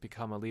Jesus to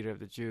become a leader of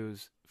the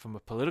Jews from a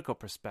political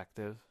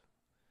perspective,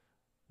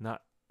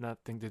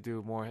 nothing to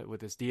do more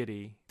with his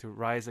deity, to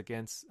rise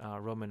against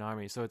Roman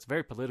army. So it's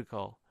very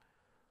political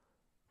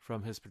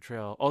from his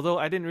portrayal. Although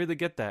I didn't really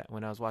get that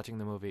when I was watching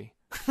the movie.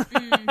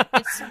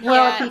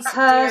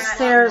 Because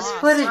there's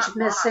footage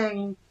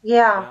missing.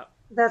 Yeah.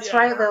 That's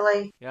right,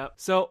 Lily. Yep.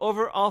 So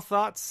overall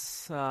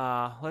thoughts.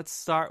 Let's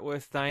start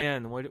with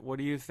Diane. What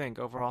do you think?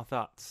 Overall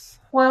thoughts.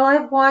 Well,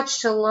 I've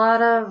watched a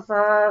lot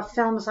of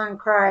films on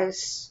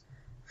Christ,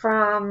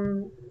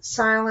 from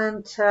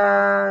silent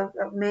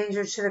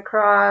Manger to the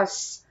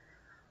Cross,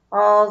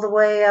 all the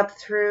way up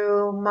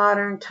through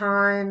modern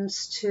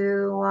times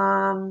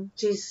to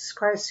Jesus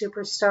Christ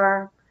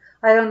Superstar.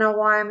 I don't know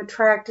why I'm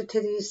attracted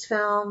to these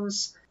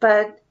films,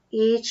 but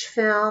each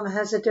film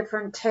has a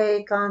different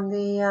take on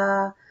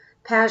the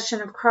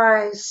Passion of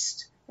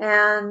Christ,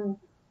 and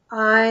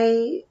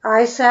I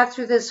sat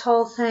through this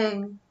whole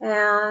thing,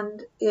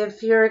 and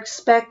if you're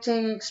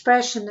expecting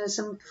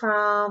expressionism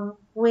from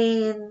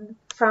Ween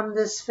from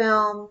this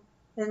film,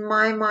 in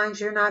my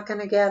mind, you're not going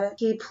to get it.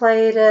 He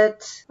played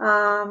it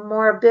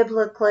more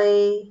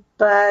biblically,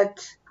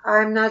 but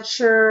I'm not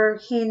sure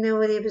he knew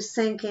what he was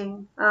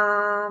thinking.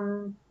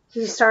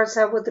 He starts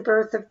out with the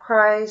birth of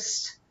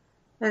Christ,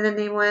 and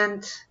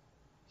then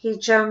he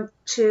jumped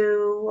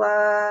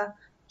to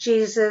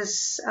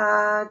Jesus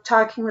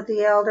talking with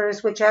the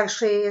elders, which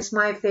actually is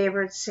my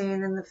favorite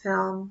scene in the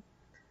film,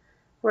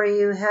 where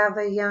you have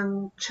a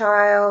young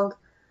child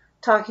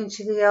talking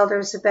to the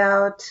elders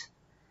about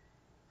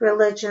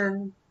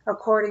religion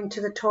according to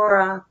the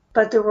Torah.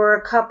 But there were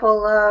a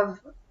couple of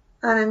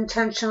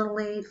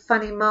unintentionally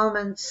funny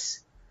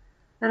moments,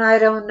 and I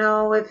don't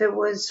know if it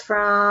was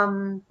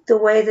from the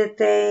way that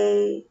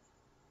they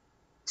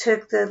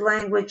took the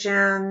language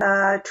and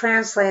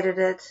translated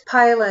it.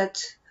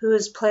 Pilate, who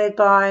is played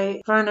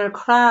by Werner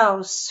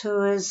Krauss,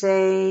 who is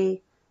a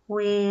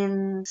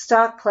Ween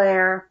stock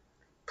player,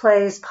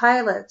 plays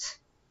Pilate.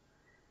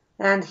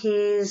 And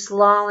he's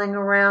lolling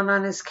around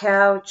on his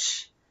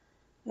couch,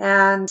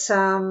 and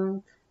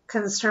some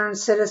concerned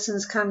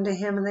citizens come to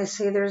him and they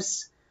say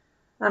there's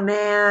a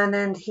man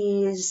and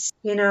he's,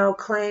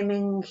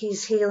 claiming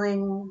he's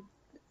healing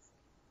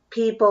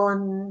people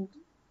and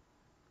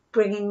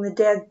bringing the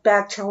dead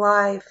back to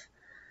life.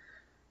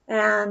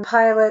 And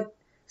Pilate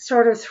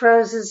sort of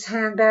throws his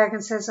hand back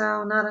and says,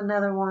 "Oh, not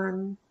another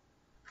one."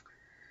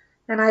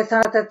 And I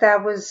thought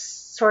that was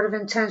sort of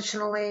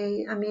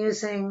intentionally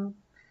amusing.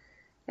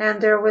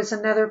 And there was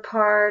another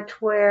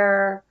part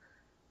where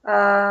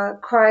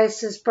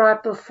Christ is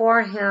brought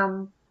before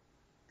him,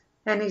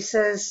 and he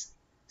says,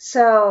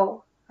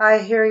 "So, I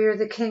hear you're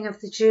the King of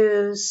the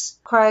Jews."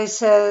 Christ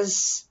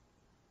says,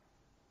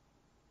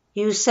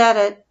 "You said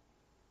it."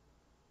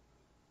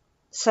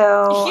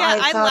 So yeah,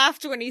 I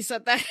laughed when he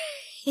said that.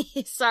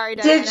 Sorry,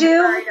 Diane. Did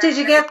you? Did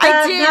you get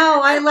that? I did.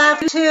 No, I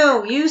laughed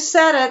too. You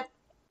said it.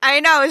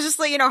 I know. It's just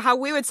like, how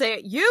we would say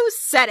it. You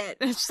said it.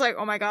 It's just like,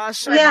 oh my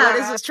gosh. Yeah.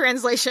 What is this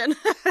translation?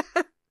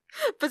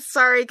 But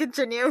sorry,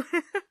 continue.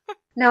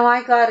 No,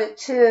 I got it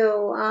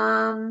too.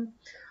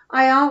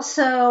 I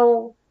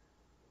also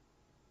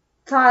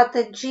thought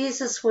that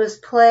Jesus was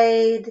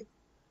played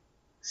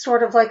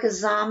sort of like a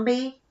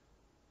zombie.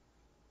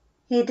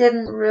 He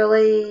didn't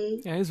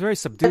really... Yeah, he was very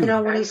subdued.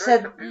 When he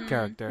said...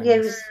 Character. Yeah, he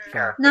was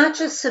not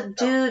just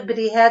subdued, but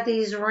he had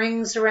these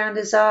rings around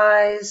his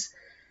eyes,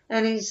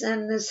 and he's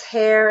in this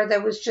hair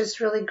that was just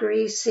really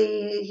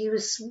greasy.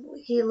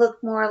 He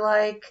looked more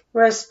like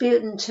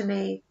Rasputin to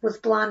me,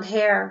 with blonde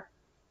hair.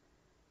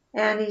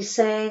 And he's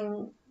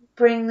saying,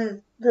 "Bring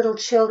the little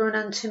children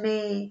unto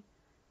me."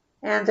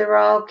 And they're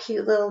all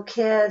cute little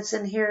kids,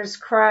 and here's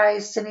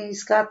Christ, and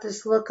he's got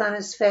this look on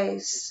his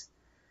face.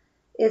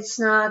 It's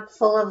not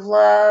full of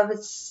love.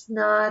 It's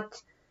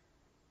not,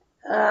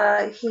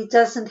 he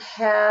doesn't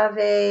have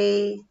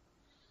a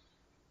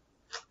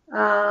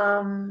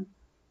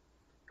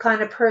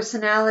kind of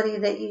personality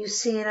that you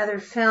see in other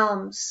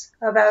films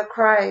about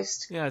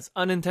Christ. Yeah, it's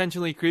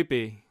unintentionally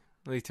creepy,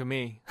 at least to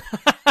me.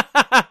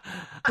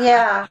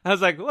 Yeah. I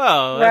was like,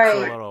 well, that's a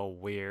little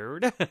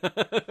weird.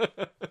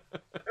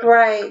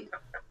 Right.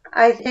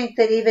 I think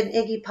that even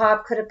Iggy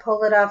Pop could have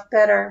pulled it off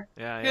better.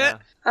 Yeah.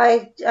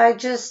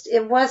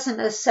 It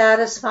wasn't a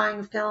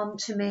satisfying film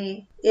to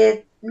me.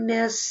 It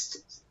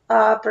missed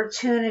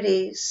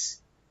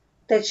opportunities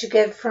that you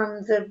get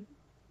from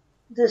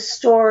the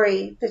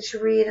story that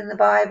you read in the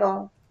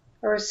Bible,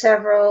 or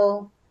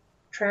several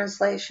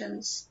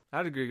translations.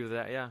 I'd agree with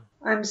that, yeah.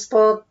 I'm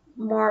spoiled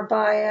more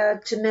by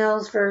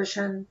Jamil's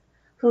version,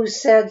 who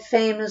said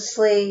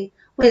famously,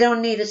 "We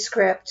don't need a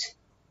script.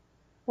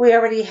 We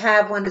already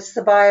have one. It's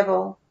the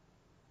Bible."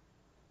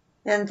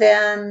 And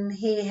then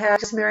he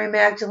has Mary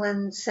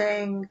Magdalene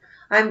saying,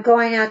 I'm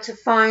going out to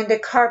find a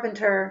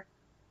carpenter.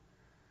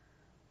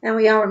 And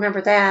we all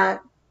remember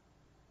that,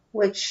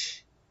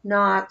 which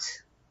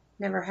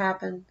never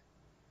happened.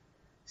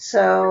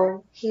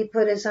 So he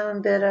put his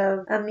own bit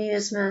of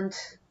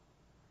amusement,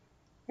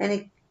 and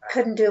he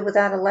couldn't do it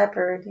without a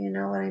leopard, you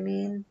know what I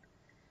mean?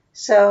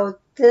 So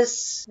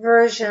this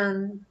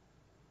version,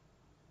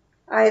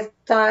 I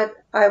thought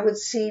I would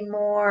see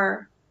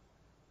more.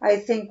 I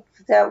think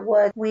that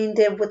what Ween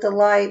did with the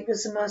light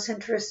was the most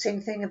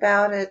interesting thing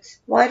about it.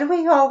 Why do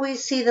we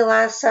always see The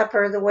Last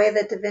Supper the way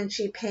that Da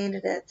Vinci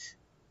painted it?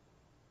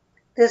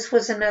 This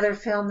was another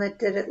film that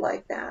did it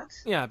like that.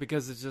 Yeah,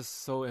 because it's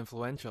just so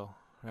influential,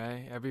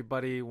 right?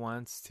 Everybody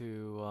wants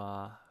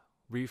to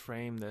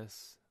reframe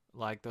this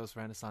like those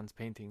Renaissance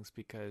paintings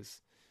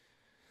because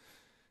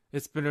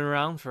it's been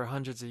around for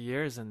hundreds of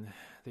years, and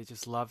they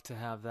just love to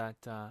have that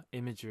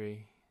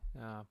imagery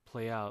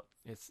play out.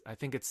 I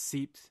think it's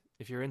seeped.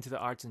 If you're into the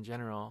arts in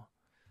general,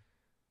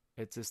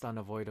 it's just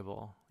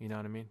unavoidable. You know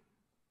what I mean?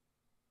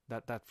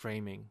 That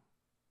framing,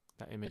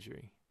 that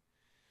imagery.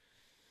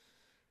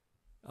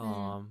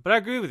 But I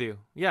agree with you.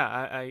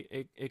 Yeah,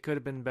 it could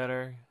have been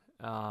better.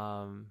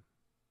 I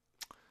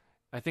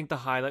think the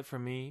highlight for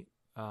me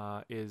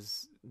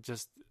is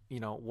just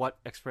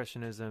what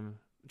expressionism,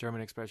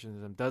 German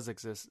expressionism, does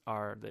exist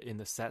are in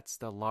the sets,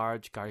 the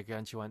large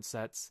gargantuan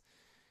sets,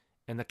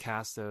 and the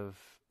cast of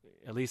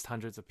at least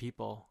hundreds of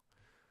people,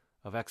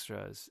 of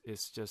extras.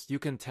 It's just, you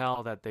can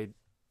tell that they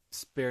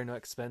spare no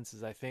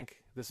expenses. I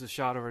think this was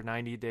shot over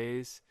 90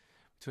 days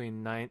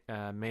between May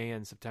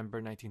and September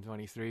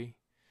 1923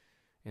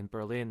 in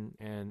Berlin,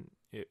 and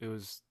it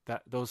was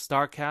those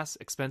star casts,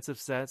 expensive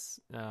sets,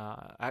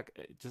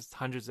 just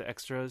hundreds of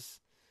extras,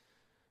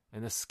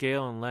 and the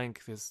scale and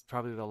length is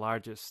probably the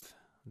largest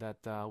that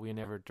we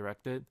never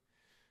directed,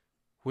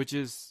 which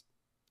is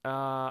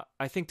I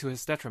think to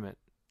his detriment.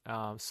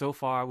 So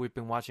far we've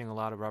been watching a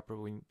lot of Robert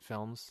Ween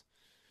films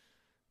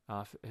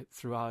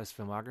throughout his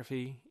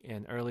filmography,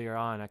 and earlier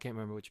on, I can't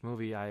remember which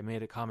movie, I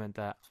made a comment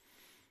that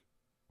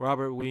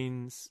Robert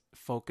Ween's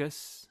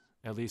focus,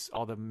 at least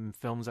all the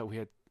films that we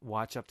had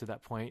watched up to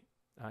that point,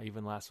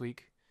 even last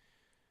week,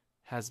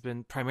 has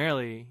been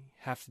primarily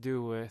have to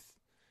do with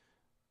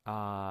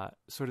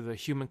sort of the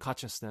human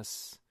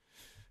consciousness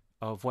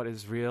of what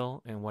is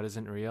real and what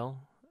isn't real.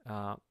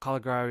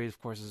 Caligari,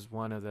 of course, is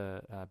one of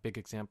the big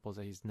examples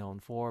that he's known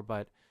for,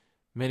 but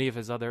many of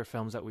his other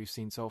films that we've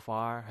seen so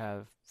far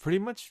have pretty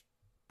much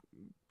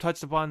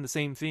touched upon the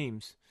same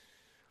themes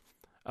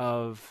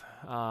of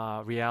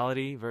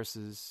reality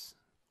versus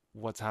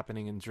what's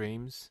happening in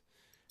dreams,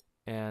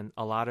 and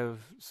a lot of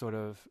sort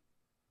of,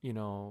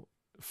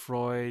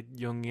 Freud,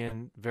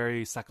 Jungian,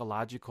 very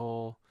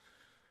psychological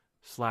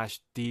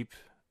 / deep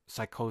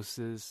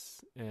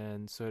psychosis,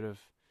 and sort of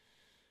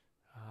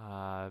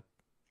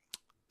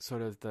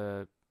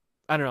the,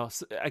 I don't know,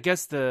 I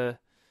guess the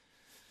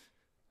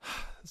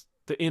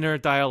inner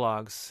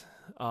dialogues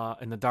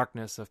in the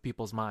darkness of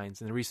people's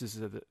minds, and the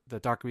recesses of the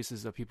dark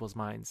recesses of people's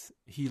minds.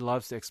 He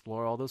loves to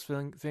explore all those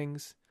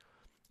things.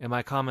 And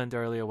my comment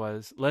earlier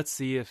was, let's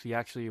see if he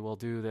actually will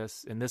do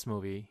this in this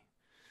movie,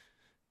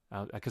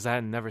 because I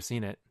had never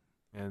seen it,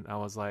 and I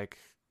was like,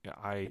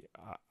 I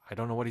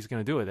don't know what he's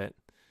gonna do with it,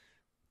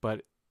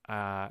 but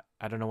I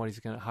don't know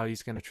how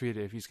he's gonna treat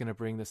it, if he's gonna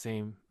bring the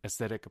same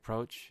aesthetic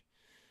approach.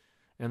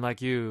 And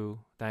like you,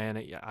 Diane,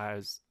 I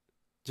was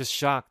just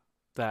shocked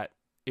that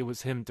it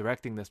was him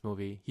directing this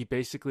movie. He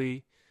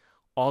basically,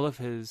 all of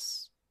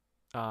his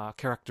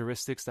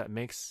characteristics that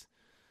makes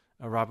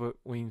a Robert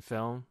Ween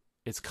film,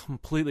 it's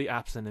completely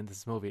absent in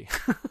this movie.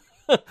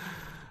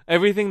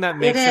 Everything that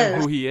makes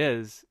him who he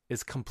is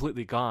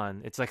completely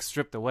gone. It's like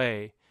stripped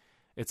away.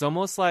 It's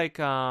almost like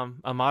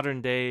a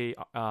modern day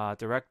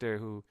director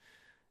who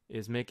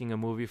is making a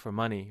movie for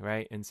money,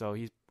 right? And so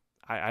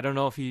I don't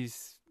know if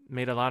he's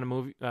made a lot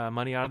of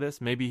money out of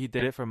this. Maybe he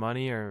did it for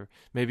money, or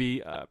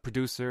maybe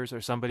producers or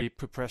somebody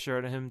put pressure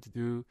on him to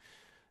do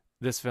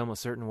this film a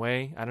certain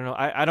way. I don't know.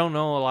 I don't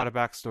know a lot of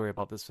backstory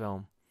about this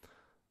film,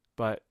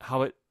 but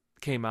how it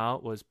came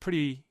out was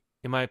pretty,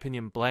 in my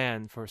opinion,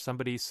 bland for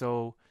somebody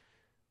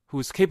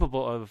who's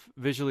capable of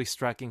visually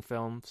striking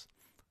films,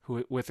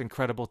 with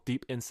incredible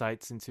deep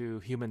insights into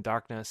human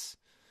darkness.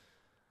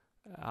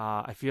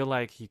 I feel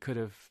like he could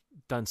have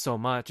done so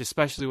much,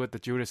 especially with the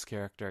Judas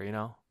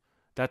character.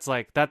 That's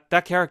like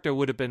that character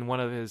would have been one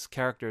of his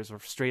characters, or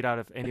straight out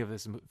of any of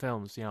his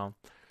films.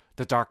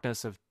 The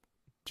darkness of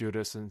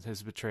Judas and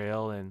his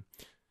betrayal, and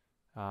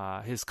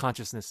his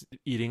consciousness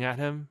eating at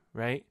him,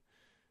 right?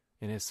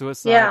 And his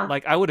suicide. Yeah.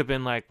 Like, I would have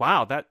been like,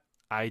 wow,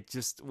 I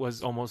just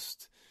was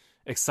almost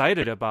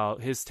excited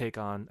about his take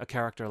on a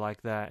character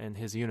like that in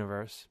his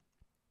universe.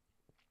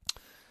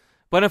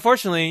 But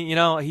unfortunately,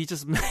 he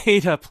just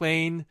made a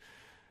plain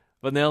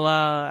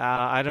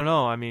vanilla, I don't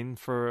know. I mean,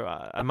 for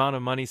amount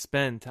of money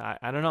spent,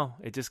 I don't know.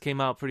 It just came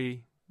out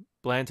pretty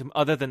bland to me.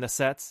 Other than the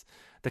sets,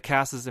 the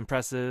cast is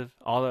impressive.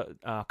 All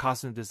the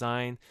costume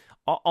design,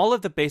 all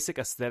of the basic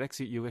aesthetics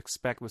you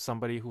expect with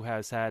somebody who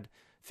has had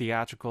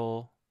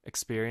theatrical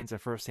experience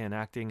and firsthand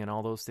acting and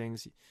all those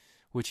things,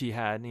 which he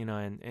had, you know,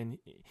 and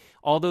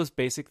all those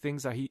basic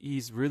things that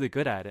he's really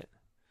good at it,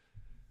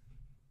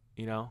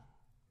 you know.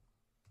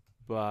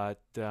 But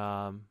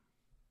yeah,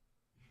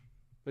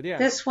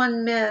 this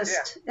one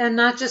missed, and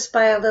not just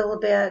by a little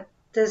bit.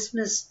 This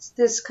missed.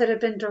 This could have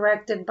been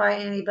directed by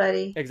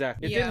anybody.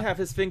 Exactly. It didn't have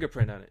his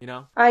fingerprint on it, you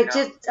know.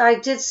 I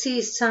did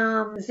see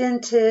some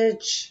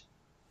vintage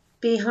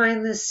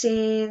behind the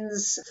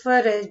scenes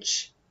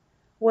footage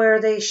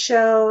where they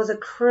show the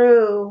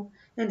crew,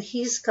 and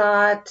he's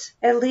got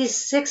at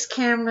least 6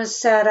 cameras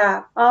set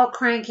up, all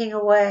cranking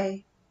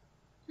away.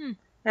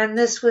 And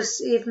this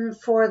was even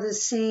for the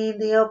scene,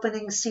 the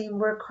opening scene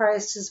where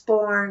Christ is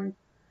born.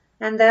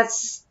 And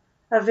that's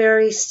a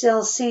very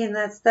still scene.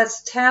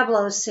 That's a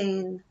tableau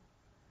scene.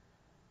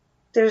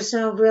 There's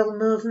no real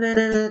movement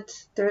in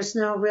it. There's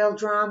no real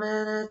drama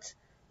in it.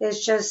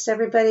 It's just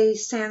everybody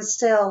stands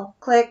still,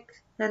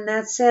 click, and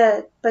that's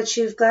it. But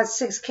you've got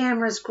 6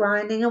 cameras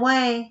grinding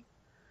away.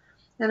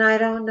 And I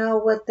don't know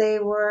what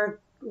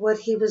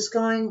he was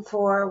going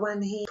for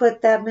when he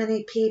put that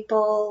many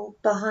people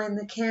behind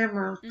the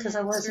camera, because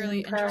I wasn't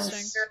really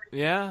impressed.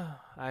 Yeah,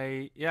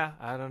 I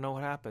don't know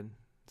what happened.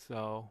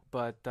 So,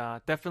 but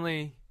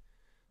definitely,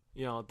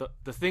 you know,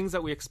 the things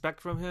that we expect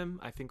from him,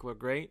 I think were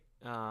great.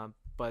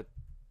 But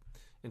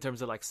in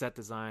terms of like set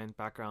design,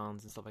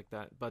 backgrounds, and stuff like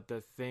that. But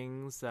the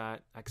things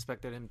that I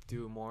expected him to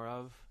do more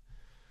of,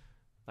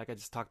 like I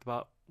just talked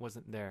about,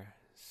 wasn't there.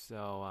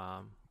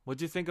 So,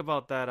 what'd you think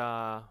about that,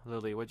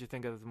 Lily? What'd you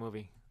think of the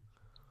movie?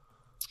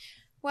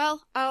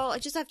 Well, I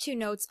just have 2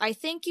 notes. I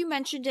think you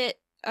mentioned it,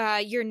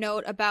 your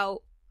note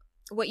about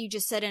what you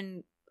just said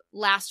in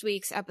last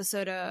week's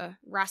episode of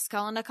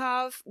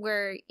Raskolnikov,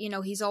 where, you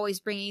know, he's always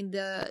bringing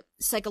the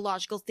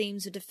psychological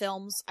themes into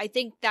films. I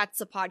think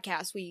that's a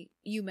podcast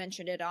you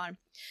mentioned it on.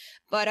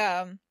 But,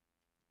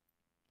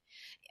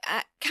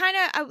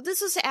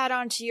 this was to add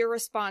on to your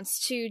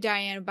response to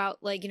Diane about,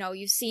 like, you know,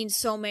 you've seen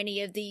so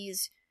many of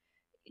these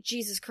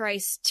Jesus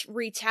Christ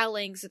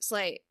retellings. It's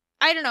like,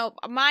 I don't know,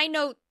 my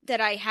note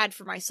that I had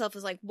for myself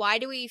is like, why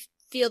do we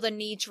feel the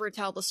need to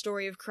retell the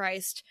story of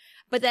Christ?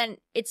 But then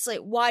it's like,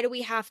 why do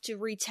we have to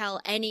retell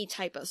any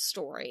type of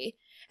story?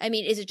 I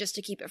mean, is it just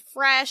to keep it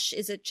fresh?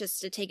 Is it just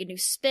to take a new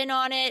spin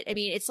on it? I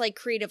mean, it's like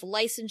creative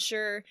license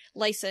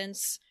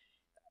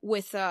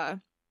with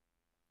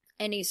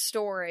any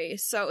story.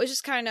 So it's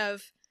just kind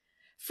of,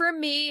 for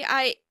me,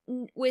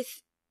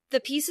 with the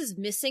pieces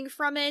missing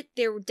from it,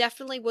 there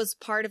definitely was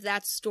part of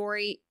that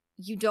story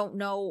you don't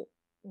know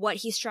what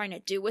he's trying to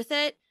do with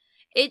it.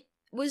 It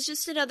was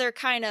just another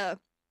kind of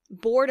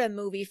boredom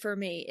movie for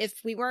me.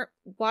 If we weren't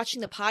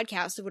watching the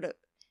podcast, it would have.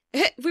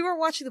 If we weren't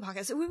watching the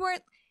podcast, if we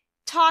weren't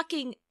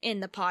talking in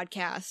the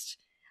podcast,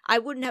 I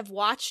wouldn't have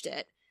watched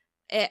it.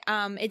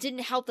 It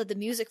didn't help that the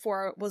music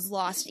for it was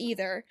lost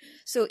either.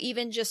 So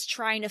even just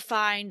trying to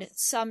find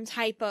some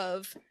type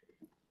of,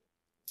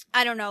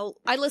 I don't know,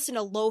 I listen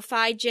to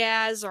lo-fi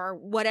jazz or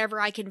whatever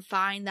I can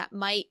find that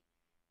might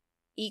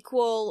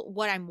equal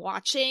what I'm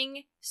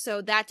watching.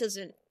 So that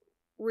doesn't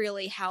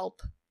really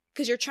help,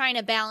 because you're trying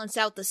to balance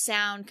out the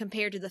sound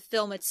compared to the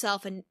film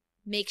itself and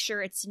make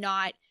sure it's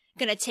not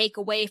going to take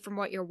away from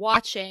what you're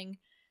watching.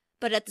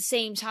 But at the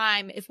same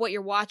time, if what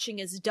you're watching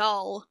is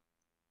dull,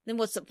 then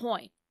what's the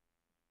point?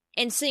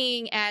 And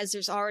seeing as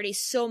there's already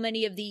so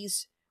many of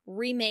these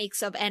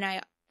remakes of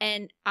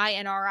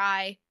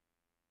I.N.R.I,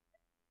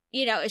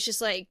 you know, it's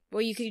just like,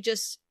 well, you could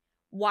just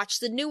watch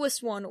the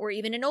newest one or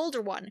even an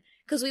older one.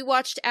 Because we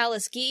watched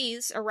Alice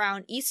Guise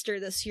around Easter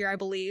this year, I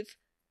believe.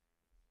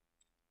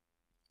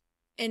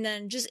 And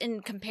then just in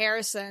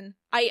comparison,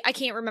 I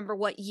can't remember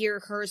what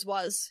year hers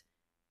was,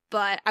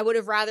 but I would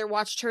have rather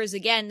watched hers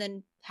again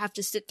than have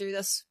to sit through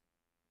this.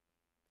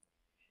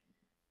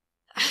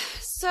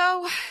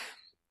 So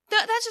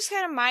that's just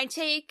kind of my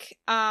take.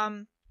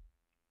 I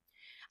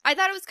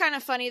thought it was kind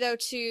of funny though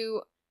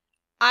too.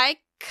 I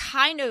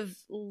kind of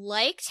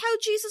liked how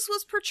Jesus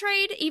was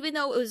portrayed, even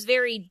though it was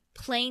very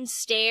plain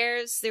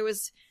stares. There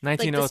was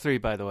 1903,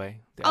 by the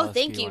way. Oh,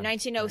 thank you,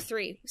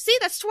 1903. Right. See,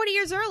 that's 20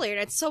 years earlier,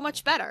 and it's so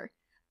much better.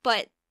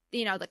 But,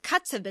 you know, the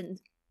cuts have been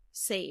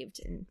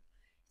saved, and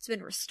it's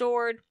been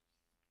restored.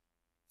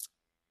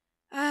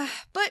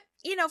 But,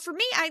 you know, for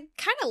me, I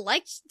kind of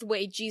liked the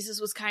way Jesus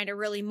was kind of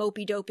really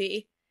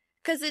mopey-dopey.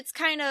 Because it's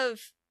kind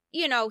of,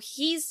 you know,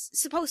 he's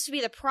supposed to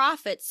be the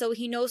prophet, so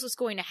he knows what's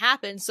going to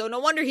happen, so no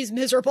wonder he's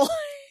miserable.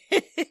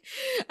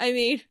 I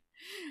mean...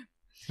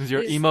 This is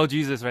your emo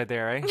Jesus right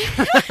there,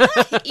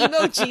 right?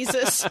 Emo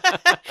Jesus.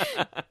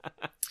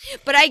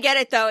 But I get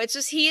it, though. It's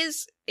just, he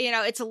is, you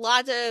know, it's a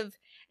lot of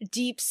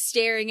deep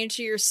staring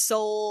into your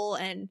soul,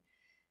 and...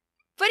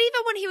 But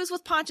even when he was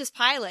with Pontius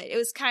Pilate, it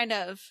was kind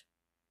of...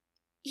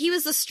 He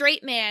was the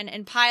straight man,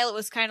 and Pilate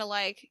was kind of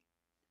like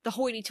the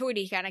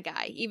hoity-toity kind of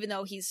guy, even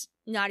though he's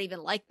not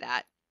even like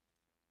that.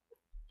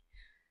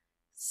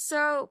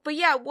 So, but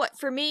yeah,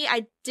 for me,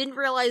 I didn't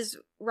realize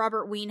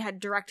Robert Wien had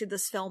directed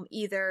this film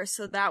either,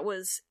 so that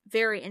was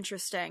very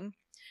interesting.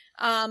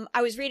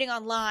 I was reading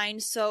online,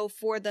 so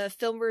for the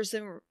film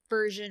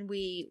version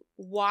we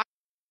watched,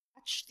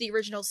 the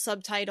original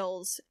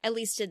subtitles, at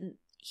least in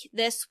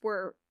this,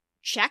 were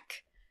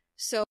Czech,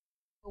 so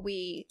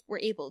we were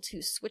able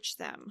to switch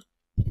them.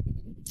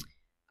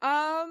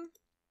 I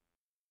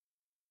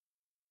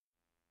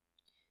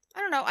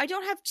don't know. I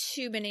don't have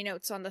too many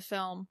notes on the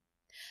film.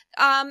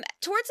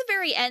 Towards the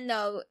very end,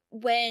 though,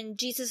 when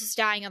Jesus is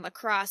dying on the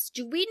cross,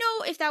 do we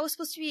know if that was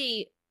supposed to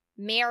be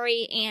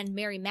Mary and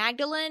Mary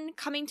Magdalene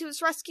coming to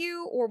his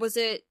rescue, or was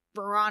it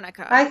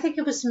Veronica? I think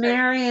it was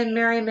Mary and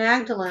Mary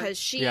Magdalene. Because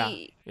she... Yeah,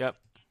 yep.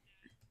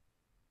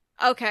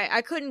 Okay,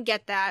 I couldn't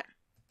get that.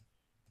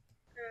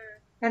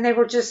 And they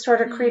were just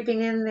sort of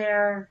creeping in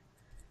there.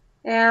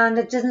 And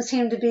it didn't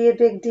seem to be a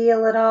big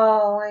deal at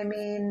all. I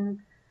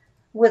mean,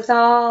 with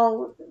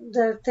all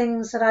the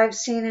things that I've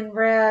seen and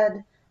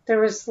read,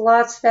 there was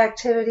lots of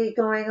activity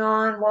going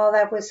on while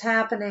that was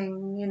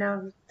happening. You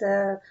know,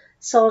 the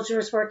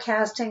soldiers were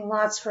casting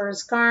lots for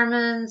his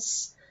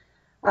garments.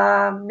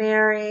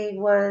 Mary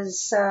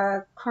was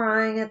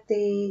crying at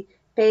the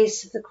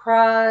base of the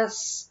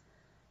cross.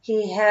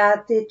 He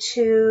had the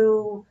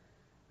two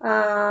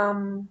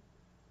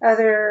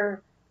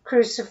other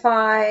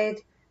crucified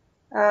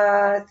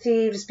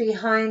thieves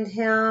behind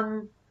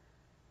him.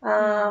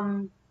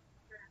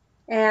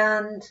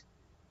 And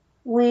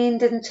Ween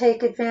didn't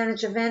take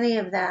advantage of any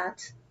of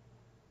that.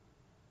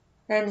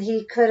 And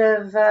he could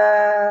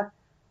have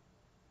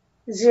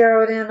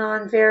zeroed in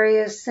on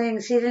various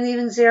things. He didn't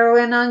even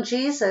zero in on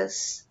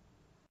Jesus.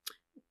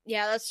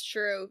 Yeah, that's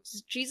true.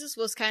 Jesus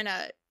was kind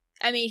of...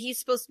 I mean, he's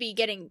supposed to be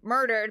getting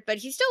murdered, but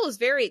he still was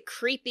very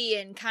creepy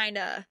and kind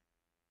of...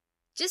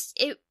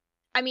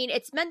 I mean,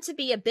 it's meant to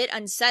be a bit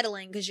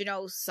unsettling because, you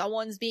know,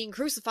 someone's being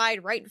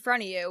crucified right in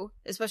front of you,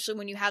 especially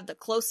when you have the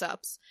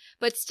close-ups.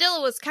 But still,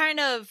 it was kind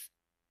of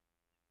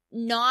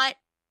not...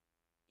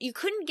 You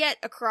couldn't get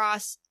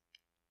across...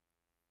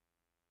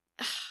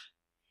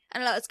 I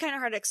don't know, it's kind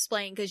of hard to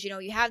explain because, you know,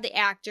 you have the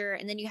actor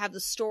and then you have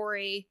the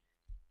story.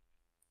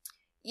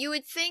 You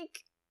would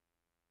think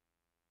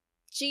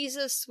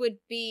Jesus would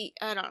be...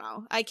 I don't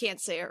know, I can't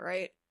say it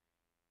right.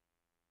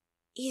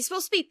 He's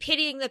supposed to be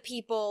pitying the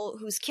people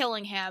who's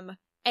killing him,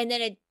 and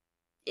then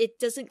it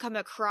doesn't come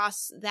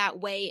across that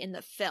way in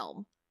the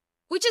film.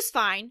 Which is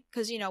fine,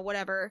 because, you know,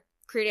 whatever,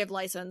 creative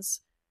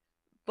license.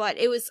 But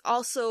it was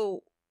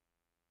also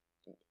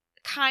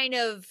kind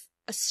of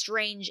a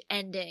strange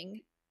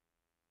ending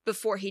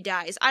before he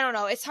dies. I don't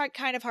know, it's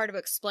kind of hard to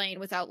explain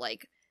without,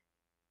 like,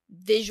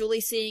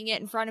 visually seeing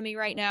it in front of me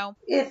right now.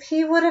 If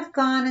he would have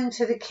gone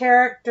into the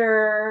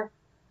character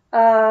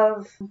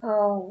of...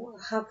 Oh,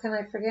 how can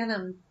I forget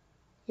him?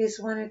 He's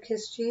the one who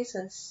kissed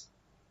Jesus.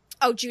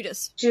 Oh,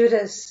 Judas.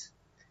 Judas.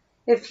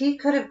 If he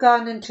could have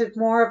gone into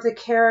more of the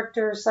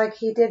characters like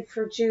he did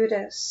for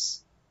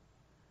Judas,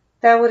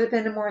 that would have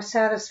been a more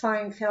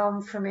satisfying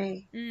film for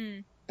me.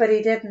 But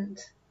he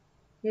didn't.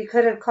 You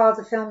could have called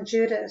the film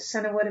Judas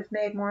and it would have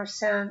made more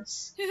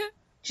sense.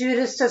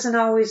 Judas doesn't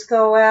always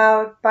go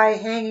out by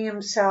hanging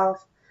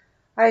himself.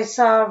 I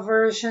saw a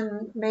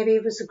version, maybe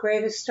it was the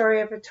greatest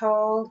story ever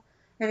told,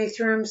 and he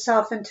threw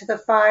himself into the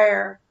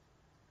fire.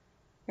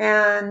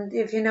 And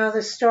if you know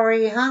the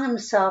story, he hung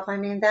himself. I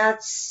mean,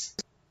 that's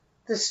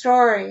the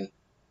story.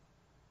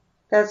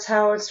 That's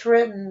how it's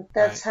written.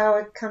 That's how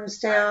it comes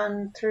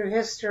down through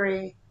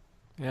history.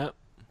 Yep.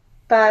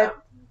 But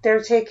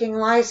they're taking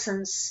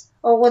license.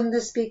 Oh, wouldn't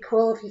this be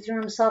cool if he threw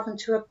himself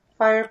into a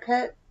fire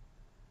pit?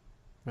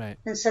 Right.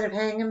 Instead of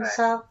hanging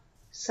himself?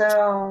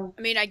 So...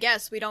 I mean, I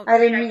guess we don't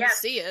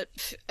see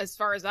it. As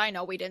far as I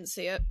know, we didn't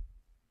see it.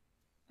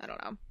 I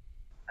don't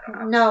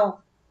know. No,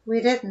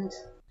 we didn't.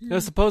 It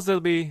was supposed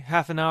to be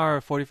half an hour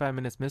or 45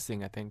 minutes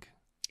missing, I think.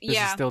 This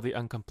is still the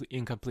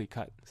incomplete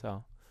cut,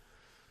 so...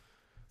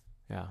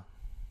 Yeah.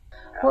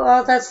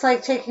 Well, that's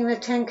like taking the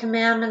Ten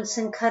Commandments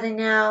and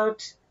cutting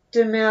out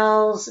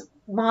DeMille's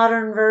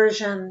modern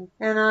version.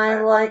 And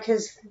I like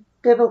his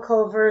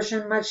biblical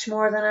version much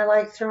more than I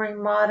like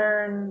throwing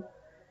modern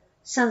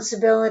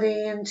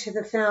sensibility into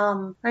the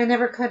film. I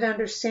never could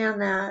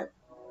understand that.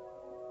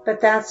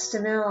 But that's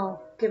DeMille.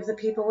 Give the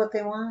people what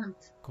they want.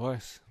 Of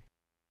course.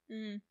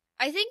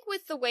 I think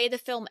with the way the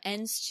film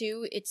ends,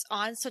 too, it's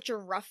on such a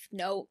rough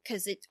note,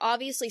 because it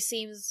obviously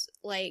seems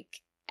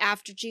like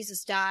after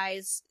Jesus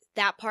dies,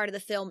 that part of the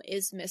film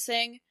is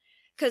missing.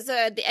 Because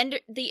the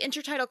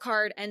intertitle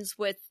card ends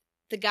with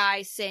the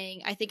guy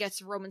saying, I think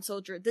that's a Roman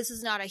soldier, this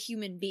is not a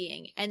human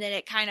being. And then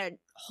it kind of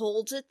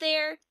holds it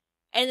there,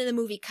 and then the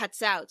movie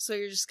cuts out. So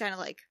you're just kind of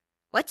like,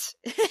 what?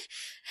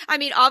 I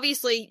mean,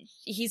 obviously,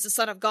 he's the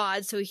son of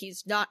God, so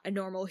he's not a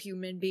normal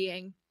human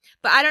being.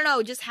 But I don't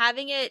know, just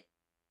having it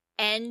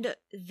end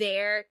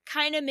there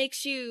kind of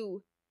makes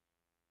you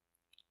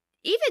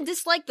even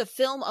dislike the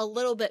film a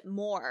little bit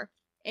more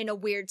in a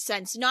weird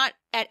sense. Not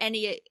at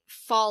any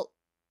fault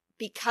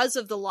because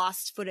of the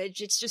lost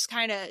footage. It's just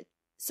kind of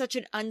such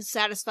an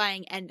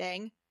unsatisfying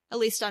ending, at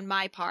least on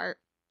my part.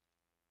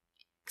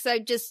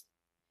 Because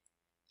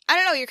I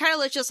don't know, you're kind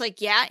of just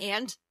like, yeah,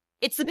 and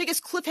it's the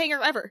biggest cliffhanger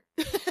ever.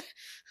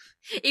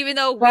 Even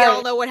though we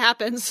all know what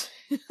happens.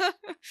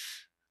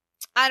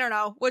 I don't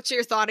know. What's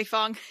your thought,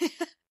 Ifong?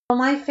 Well,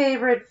 my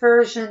favorite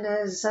version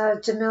is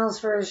DeMille's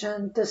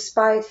version,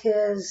 despite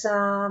his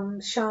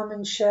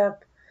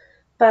showmanship.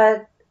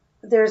 But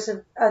there's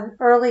an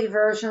early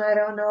version, I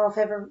don't know if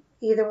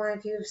either one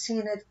of you have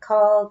seen it,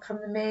 called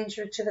From the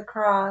Manger to the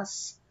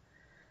Cross.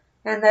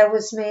 And that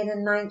was made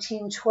in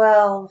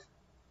 1912.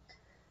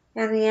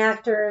 And the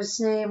actor's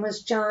name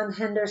was John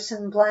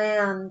Henderson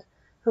Bland,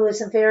 who is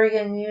a very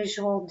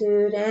unusual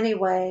dude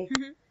anyway.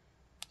 Mm-hmm.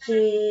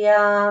 He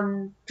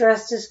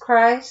dressed as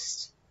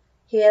Christ,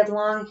 he had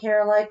long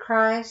hair like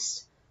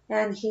Christ,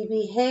 and he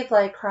behaved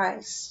like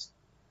Christ.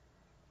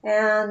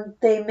 And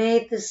they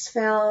made this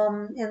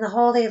film in the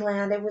Holy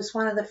Land. It was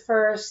one of the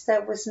first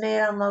that was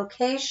made on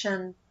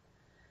location.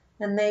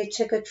 And they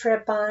took a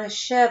trip on a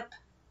ship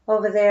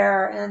over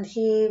there, and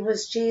he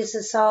was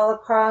Jesus all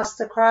across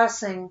the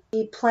crossing.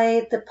 He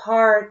played the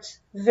part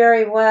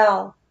very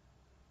well,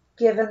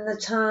 given the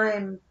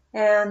time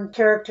and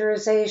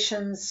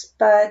characterizations,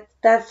 but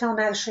that film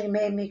actually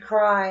made me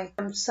cry.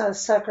 I'm a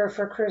sucker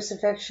for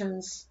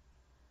crucifixions,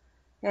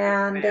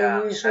 and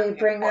they usually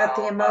bring out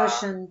the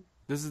emotion.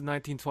 This is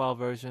 1912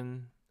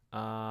 version,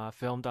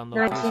 filmed on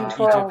location in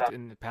Egypt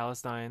and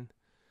Palestine,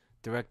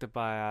 directed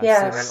by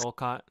Sylvie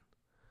Olcott.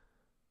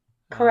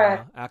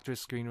 Correct.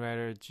 Actress,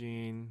 screenwriter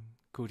Jean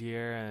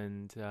Coutier,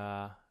 and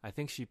I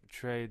think she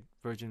portrayed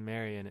Virgin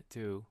Mary in it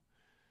too.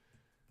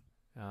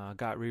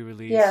 Got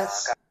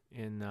re-released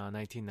in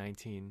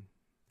 1919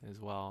 as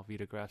well,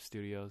 Vitagraph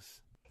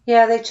Studios.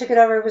 Yeah, they took it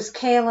over. It was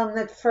Kalem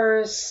that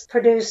first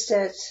produced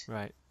it.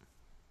 Right.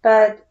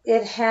 But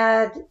it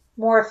had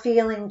more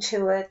feeling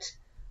to it.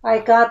 I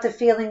got the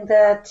feeling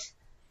that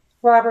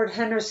Robert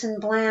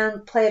Henderson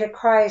Bland played a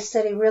Christ,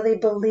 that he really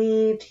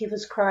believed he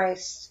was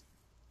Christ.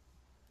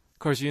 Of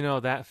course, you know,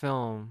 that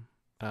film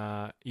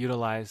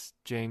utilized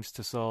James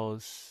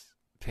Tussaud's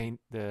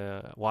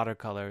the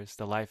watercolors,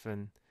 the life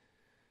and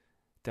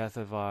death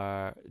of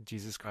our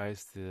Jesus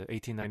Christ, the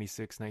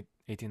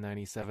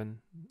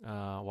 1896-1897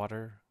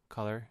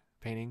 watercolor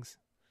paintings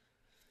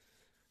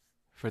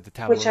for the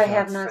tableau which I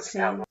have not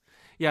seen.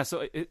 Yeah,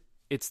 so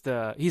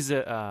he's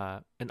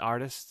an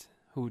artist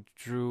who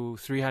drew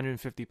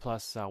 350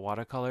 plus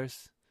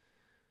watercolors,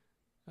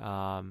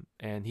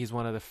 and he's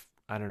one of the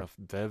I don't know if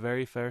the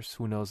very first.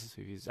 Who knows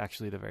if he's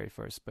actually the very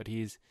first? But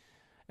he's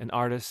an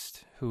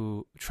artist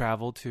who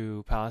traveled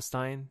to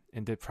Palestine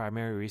and did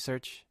primary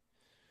research.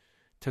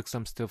 Took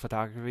some still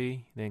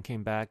photography, then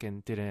came back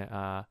and did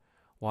a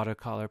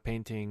watercolor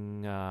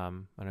painting. I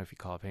don't know if you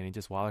call it painting,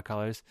 just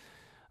watercolors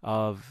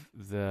of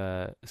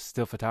the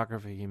still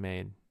photography he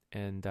made,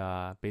 and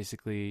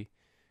basically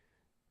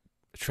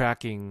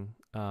tracking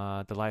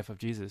the life of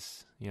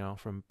Jesus, you know,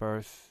 from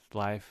birth,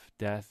 life,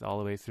 death, all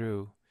the way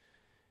through.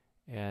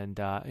 And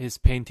his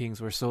paintings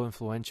were so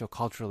influential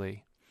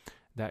culturally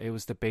that it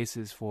was the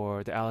basis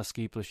for the Alice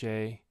Guy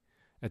Blanchet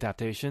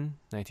adaptation,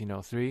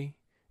 1903,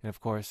 and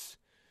of course.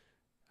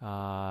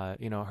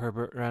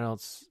 Herbert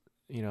Reynolds,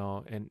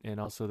 and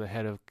also the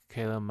head of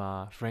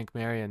Kalem, Frank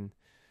Marion,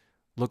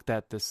 looked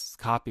at this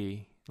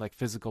copy, like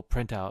physical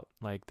printout,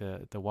 like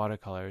the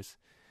watercolors,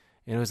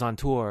 and it was on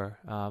tour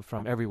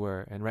from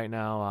everywhere. And right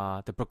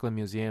now, the Brooklyn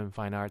Museum of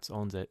Fine Arts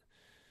owns it.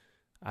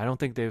 I don't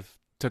think they've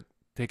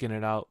taken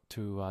it out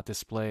to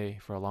display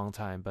for a long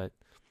time, but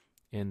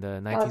in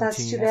the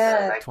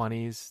 1920s,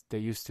 20s, they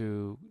used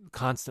to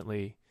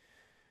constantly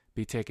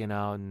be taken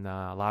out, and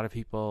a lot of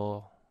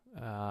people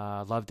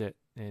loved it,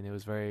 and it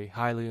was very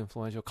highly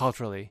influential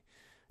culturally,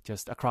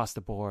 just across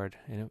the board,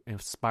 and it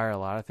inspired a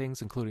lot of things,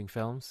 including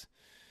films,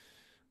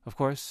 of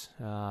course.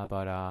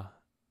 But a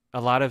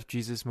lot of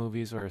Jesus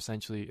movies were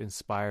essentially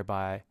inspired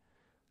by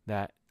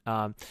that.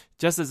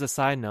 Just as a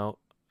side note,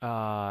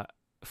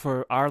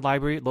 for our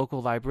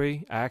local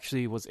library, I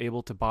actually was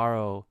able to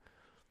borrow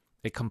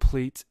a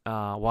complete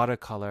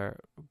watercolor,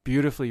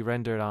 beautifully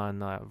rendered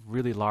on a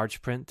really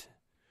large print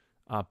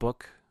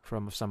book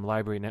from some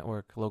library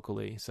network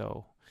locally.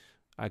 So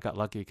I got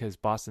lucky because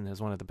Boston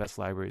has one of the best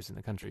libraries in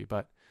the country.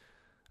 But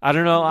I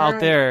don't know out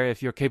there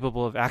if you're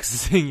capable of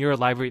accessing your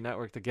library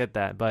network to get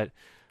that. But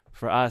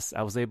for us,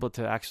 I was able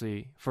to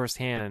actually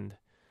firsthand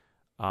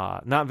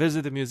not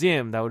visit the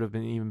museum. That would have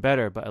been even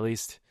better, but at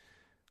least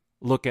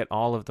look at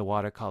all of the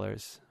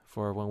watercolors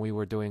for when we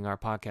were doing our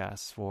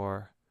podcast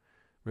for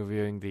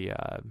reviewing the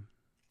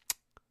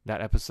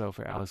that episode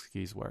for Alice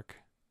Guy's work.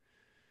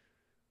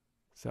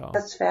 So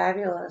that's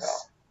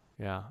fabulous.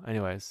 Yeah,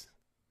 anyways.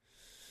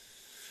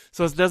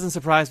 So it doesn't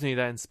surprise me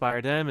that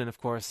inspired them, and of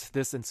course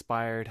this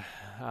inspired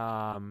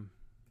I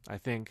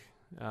think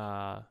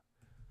the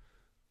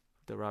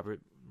Robert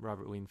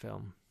Wien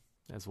film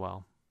as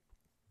well.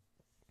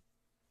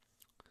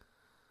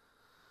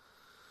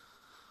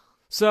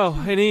 So,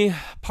 any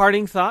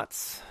parting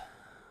thoughts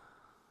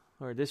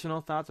or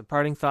additional thoughts or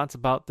parting thoughts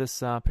about this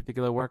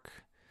particular work?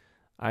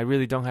 I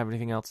really don't have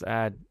anything else to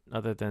add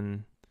other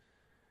than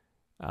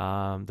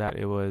that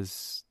it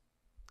was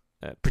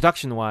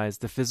production-wise,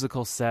 the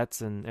physical sets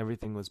and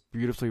everything was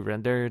beautifully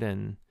rendered,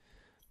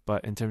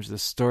 but in terms of the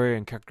story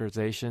and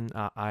characterization,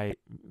 I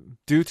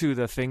due to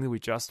the thing that we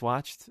just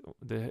watched,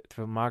 the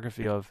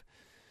filmography of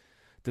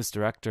this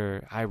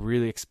director, I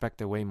really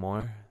expected way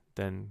more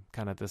than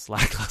kind of this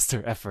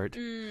lackluster effort.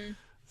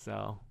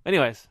 So,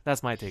 anyways,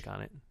 that's my take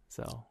on it.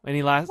 So,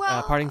 any last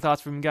parting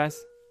thoughts from you guys?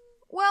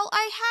 Well,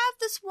 I have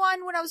this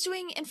one. When I was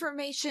doing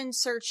information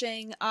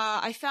searching,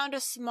 I found a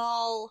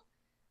small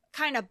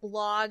kind of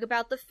blog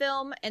about the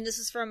film, and this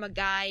is from a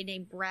guy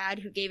named Brad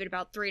who gave it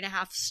about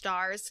 3.5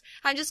 stars.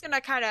 I'm just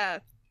gonna kind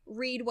of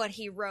read what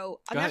he wrote.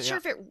 I'm not sure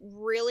if it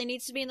really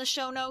needs to be in the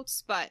show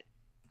notes, but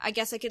I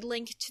guess I could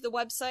link to the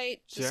website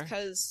just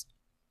because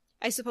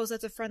I suppose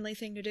that's a friendly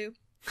thing to do.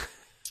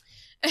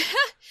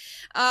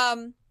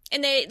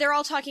 And they're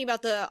all talking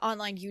about the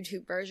online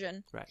YouTube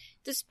version. Right.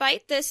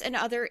 Despite this and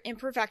other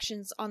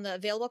imperfections on the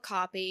available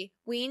copy,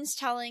 Wien's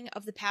telling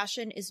of the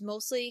Passion is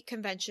mostly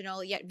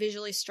conventional, yet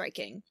visually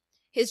striking.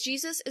 His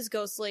Jesus is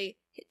ghostly,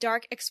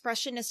 dark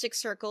expressionistic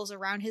circles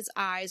around his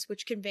eyes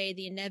which convey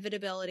the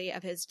inevitability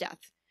of his death.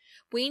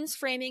 Wien's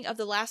framing of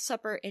the Last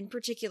Supper in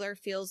particular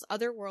feels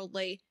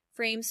otherworldly,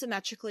 framed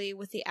symmetrically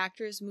with the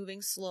actors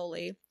moving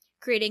slowly,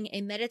 creating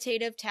a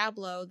meditative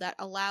tableau that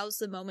allows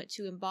the moment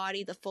to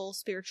embody the full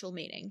spiritual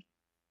meaning.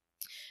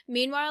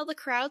 Meanwhile, the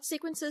crowd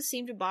sequences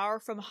seem to borrow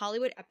from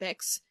Hollywood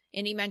epics,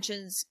 and he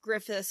mentions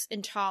Griffith's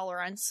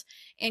Intolerance,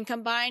 and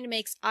combined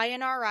makes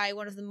I.N.R.I.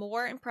 one of the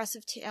more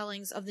impressive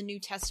tellings of the New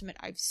Testament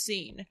I've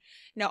seen.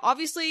 Now,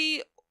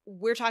 obviously,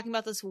 we're talking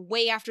about this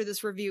way after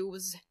this review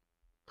was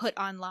put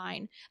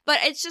online, but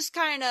it's just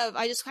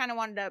I just kind of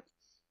wanted to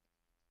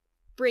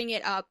bring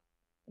it up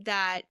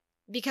that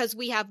because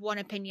we have one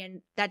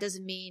opinion, that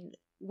doesn't mean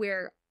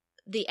we're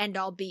the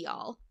end-all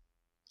be-all.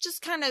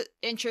 Just kind of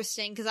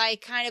interesting, because I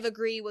kind of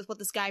agree with what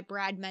this guy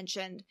Brad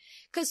mentioned,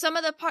 because some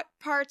of the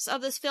parts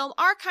of this film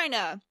are kind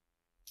of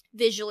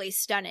visually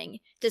stunning,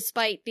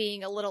 despite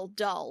being a little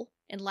dull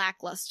and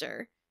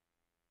lackluster.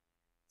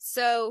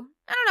 So,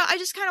 I don't know, I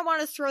just kind of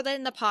wanted to throw that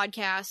in the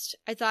podcast.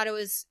 I thought it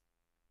was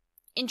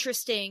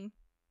interesting,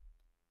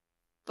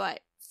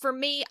 but for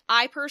me,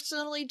 I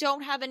personally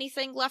don't have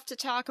anything left to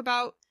talk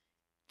about.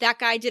 That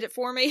guy did it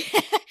for me,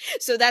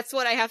 so that's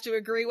what I have to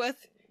agree with,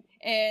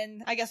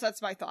 and I guess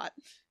that's my thought.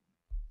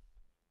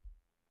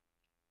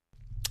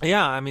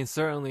 Yeah, I mean,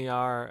 certainly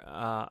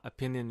our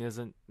opinion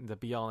isn't the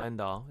be-all,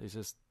 end-all. It's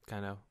just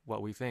kind of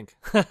what we think.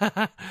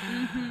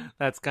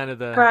 That's kind of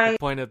the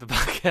point of the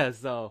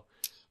podcast, so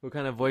we'll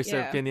kind of voice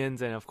our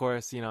opinions, and of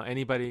course,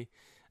 anybody...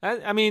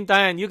 I mean,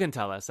 Diane, you can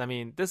tell us. I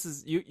mean, this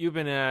is... You've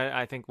been,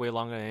 I think, way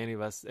longer than any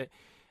of us.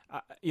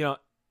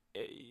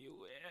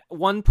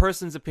 One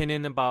person's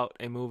opinion about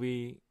a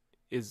movie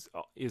is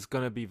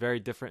going to be very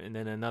different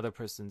than another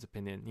person's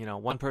opinion.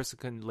 One person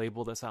can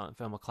label the silent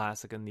film a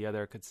classic, and the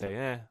other could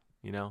say,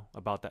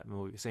 about that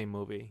movie, same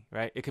movie,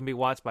 right? It can be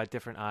watched by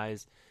different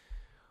eyes,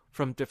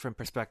 from different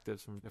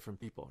perspectives, from different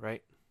people,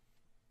 right?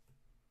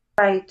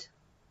 Right.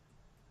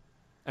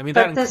 I mean,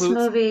 but this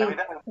movie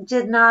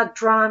did not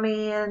draw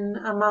me in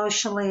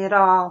emotionally at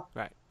all.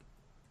 Right.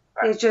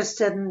 It just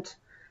didn't.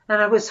 And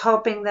I was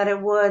hoping that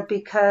it would,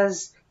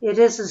 because it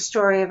is a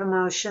story of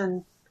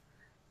emotion.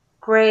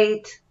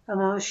 Great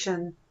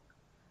emotion.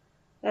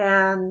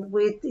 And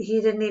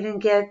he didn't even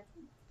get,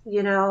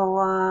 he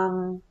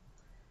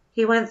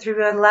went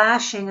through a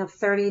lashing of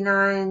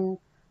 39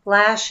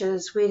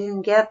 lashes. We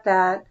didn't get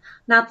that.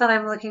 Not that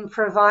I'm looking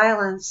for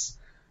violence,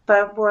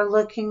 but we're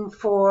looking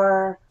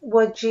for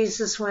what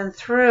Jesus went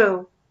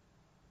through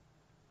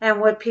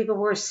and what people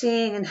were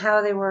seeing and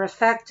how they were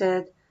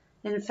affected.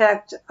 In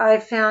fact, I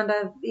found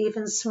an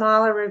even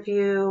smaller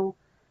review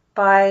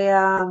by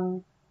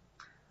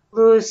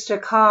Louis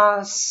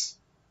Ducasse.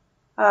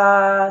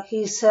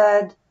 He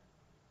said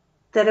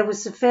that it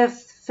was the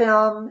 5th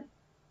film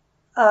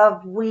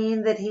of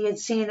Wien that he had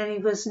seen, and he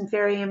wasn't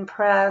very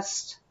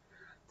impressed.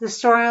 The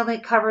story only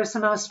covers the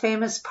most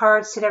famous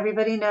parts that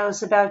everybody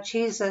knows about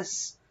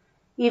Jesus.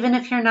 Even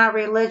if you're not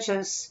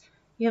religious,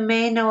 you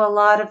may know a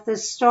lot of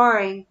this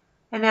story,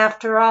 and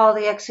after all,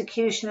 the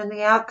execution and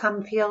the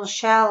outcome feels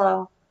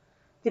shallow.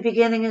 The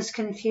beginning is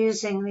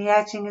confusing, the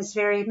acting is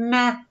very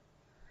meh.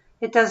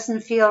 It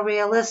doesn't feel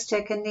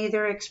realistic, and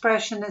neither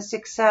expressionist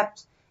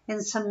except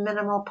in some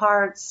minimal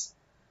parts.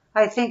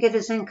 I think it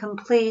is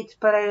incomplete,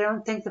 but I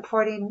don't think the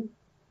 40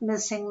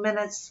 missing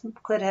minutes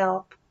could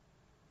help.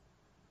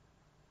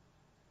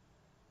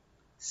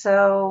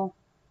 So,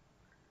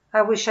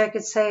 I wish I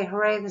could say,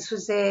 hooray, this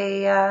was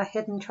a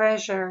hidden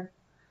treasure.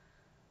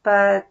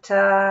 But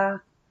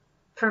for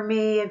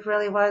me, it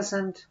really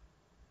wasn't.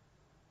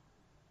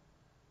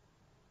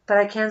 But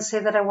I can say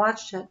that I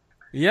watched it.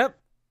 Yep.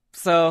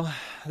 So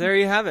there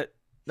you have it.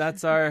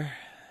 That's our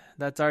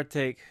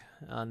take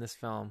on this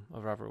film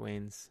of Robert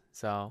Wien's.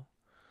 So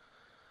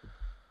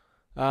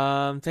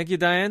thank you,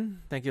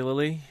 Diane. Thank you,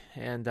 Lily.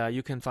 And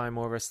you can find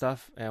more of our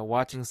stuff at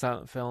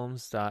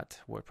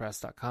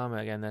watchingsilentfilms.wordpress.com.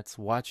 Again, that's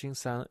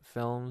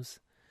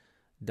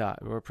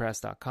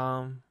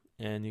watchingsilentfilms.wordpress.com.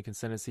 And you can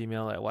send us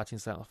email at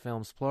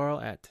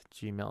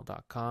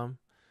watchingsilentfilmsplural@gmail.com.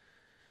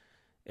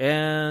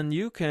 And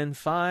you can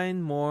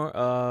find more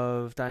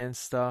of Diane's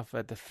stuff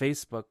at the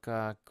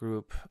Facebook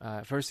group.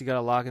 First, you got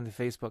to log into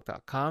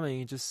facebook.com, and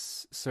you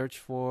just search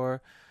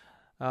for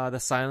the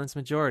silence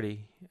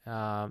majority.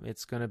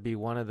 It's going to be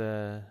one of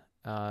the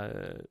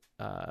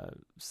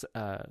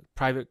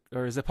private,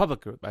 or is it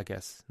public group? I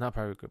guess not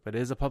private group, but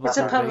it is a public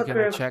group. Public that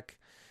you can check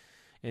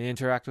and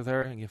interact with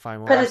her, and you can find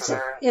more. But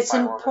it's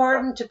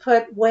important to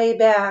put way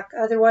back,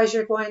 otherwise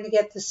you're going to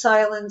get the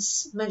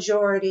silence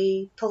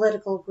majority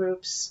political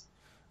groups.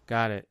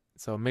 Got it.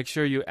 So make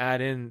sure you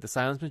add in the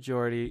silence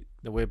majority,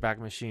 the Wayback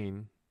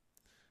Machine,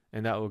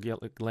 and that will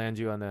land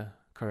you on the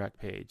correct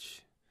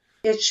page.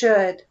 It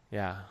should.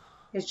 Yeah.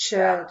 It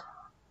should.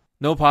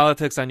 No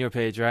politics on your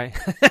page, right?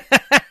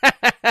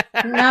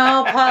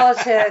 No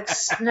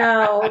politics.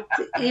 No.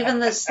 Even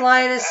the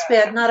slightest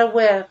bit, not a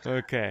whiff.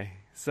 Okay.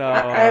 So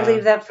I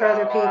leave that for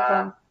other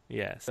people.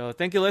 Yeah. So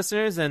thank you,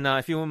 listeners. And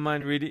if you wouldn't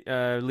mind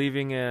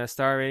leaving a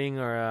star rating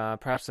or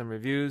perhaps some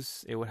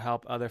reviews, it would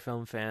help other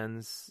film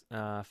fans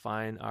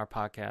find our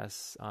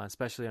podcasts,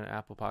 especially on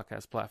Apple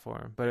Podcast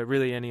platform, but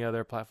really any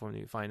other platform that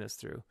you find us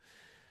through.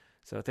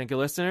 So thank you,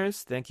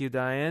 listeners. Thank you,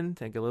 Diane.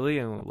 Thank you, Lily.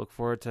 And we'll look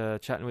forward to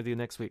chatting with you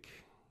next week.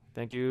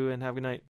 Thank you and have a good night.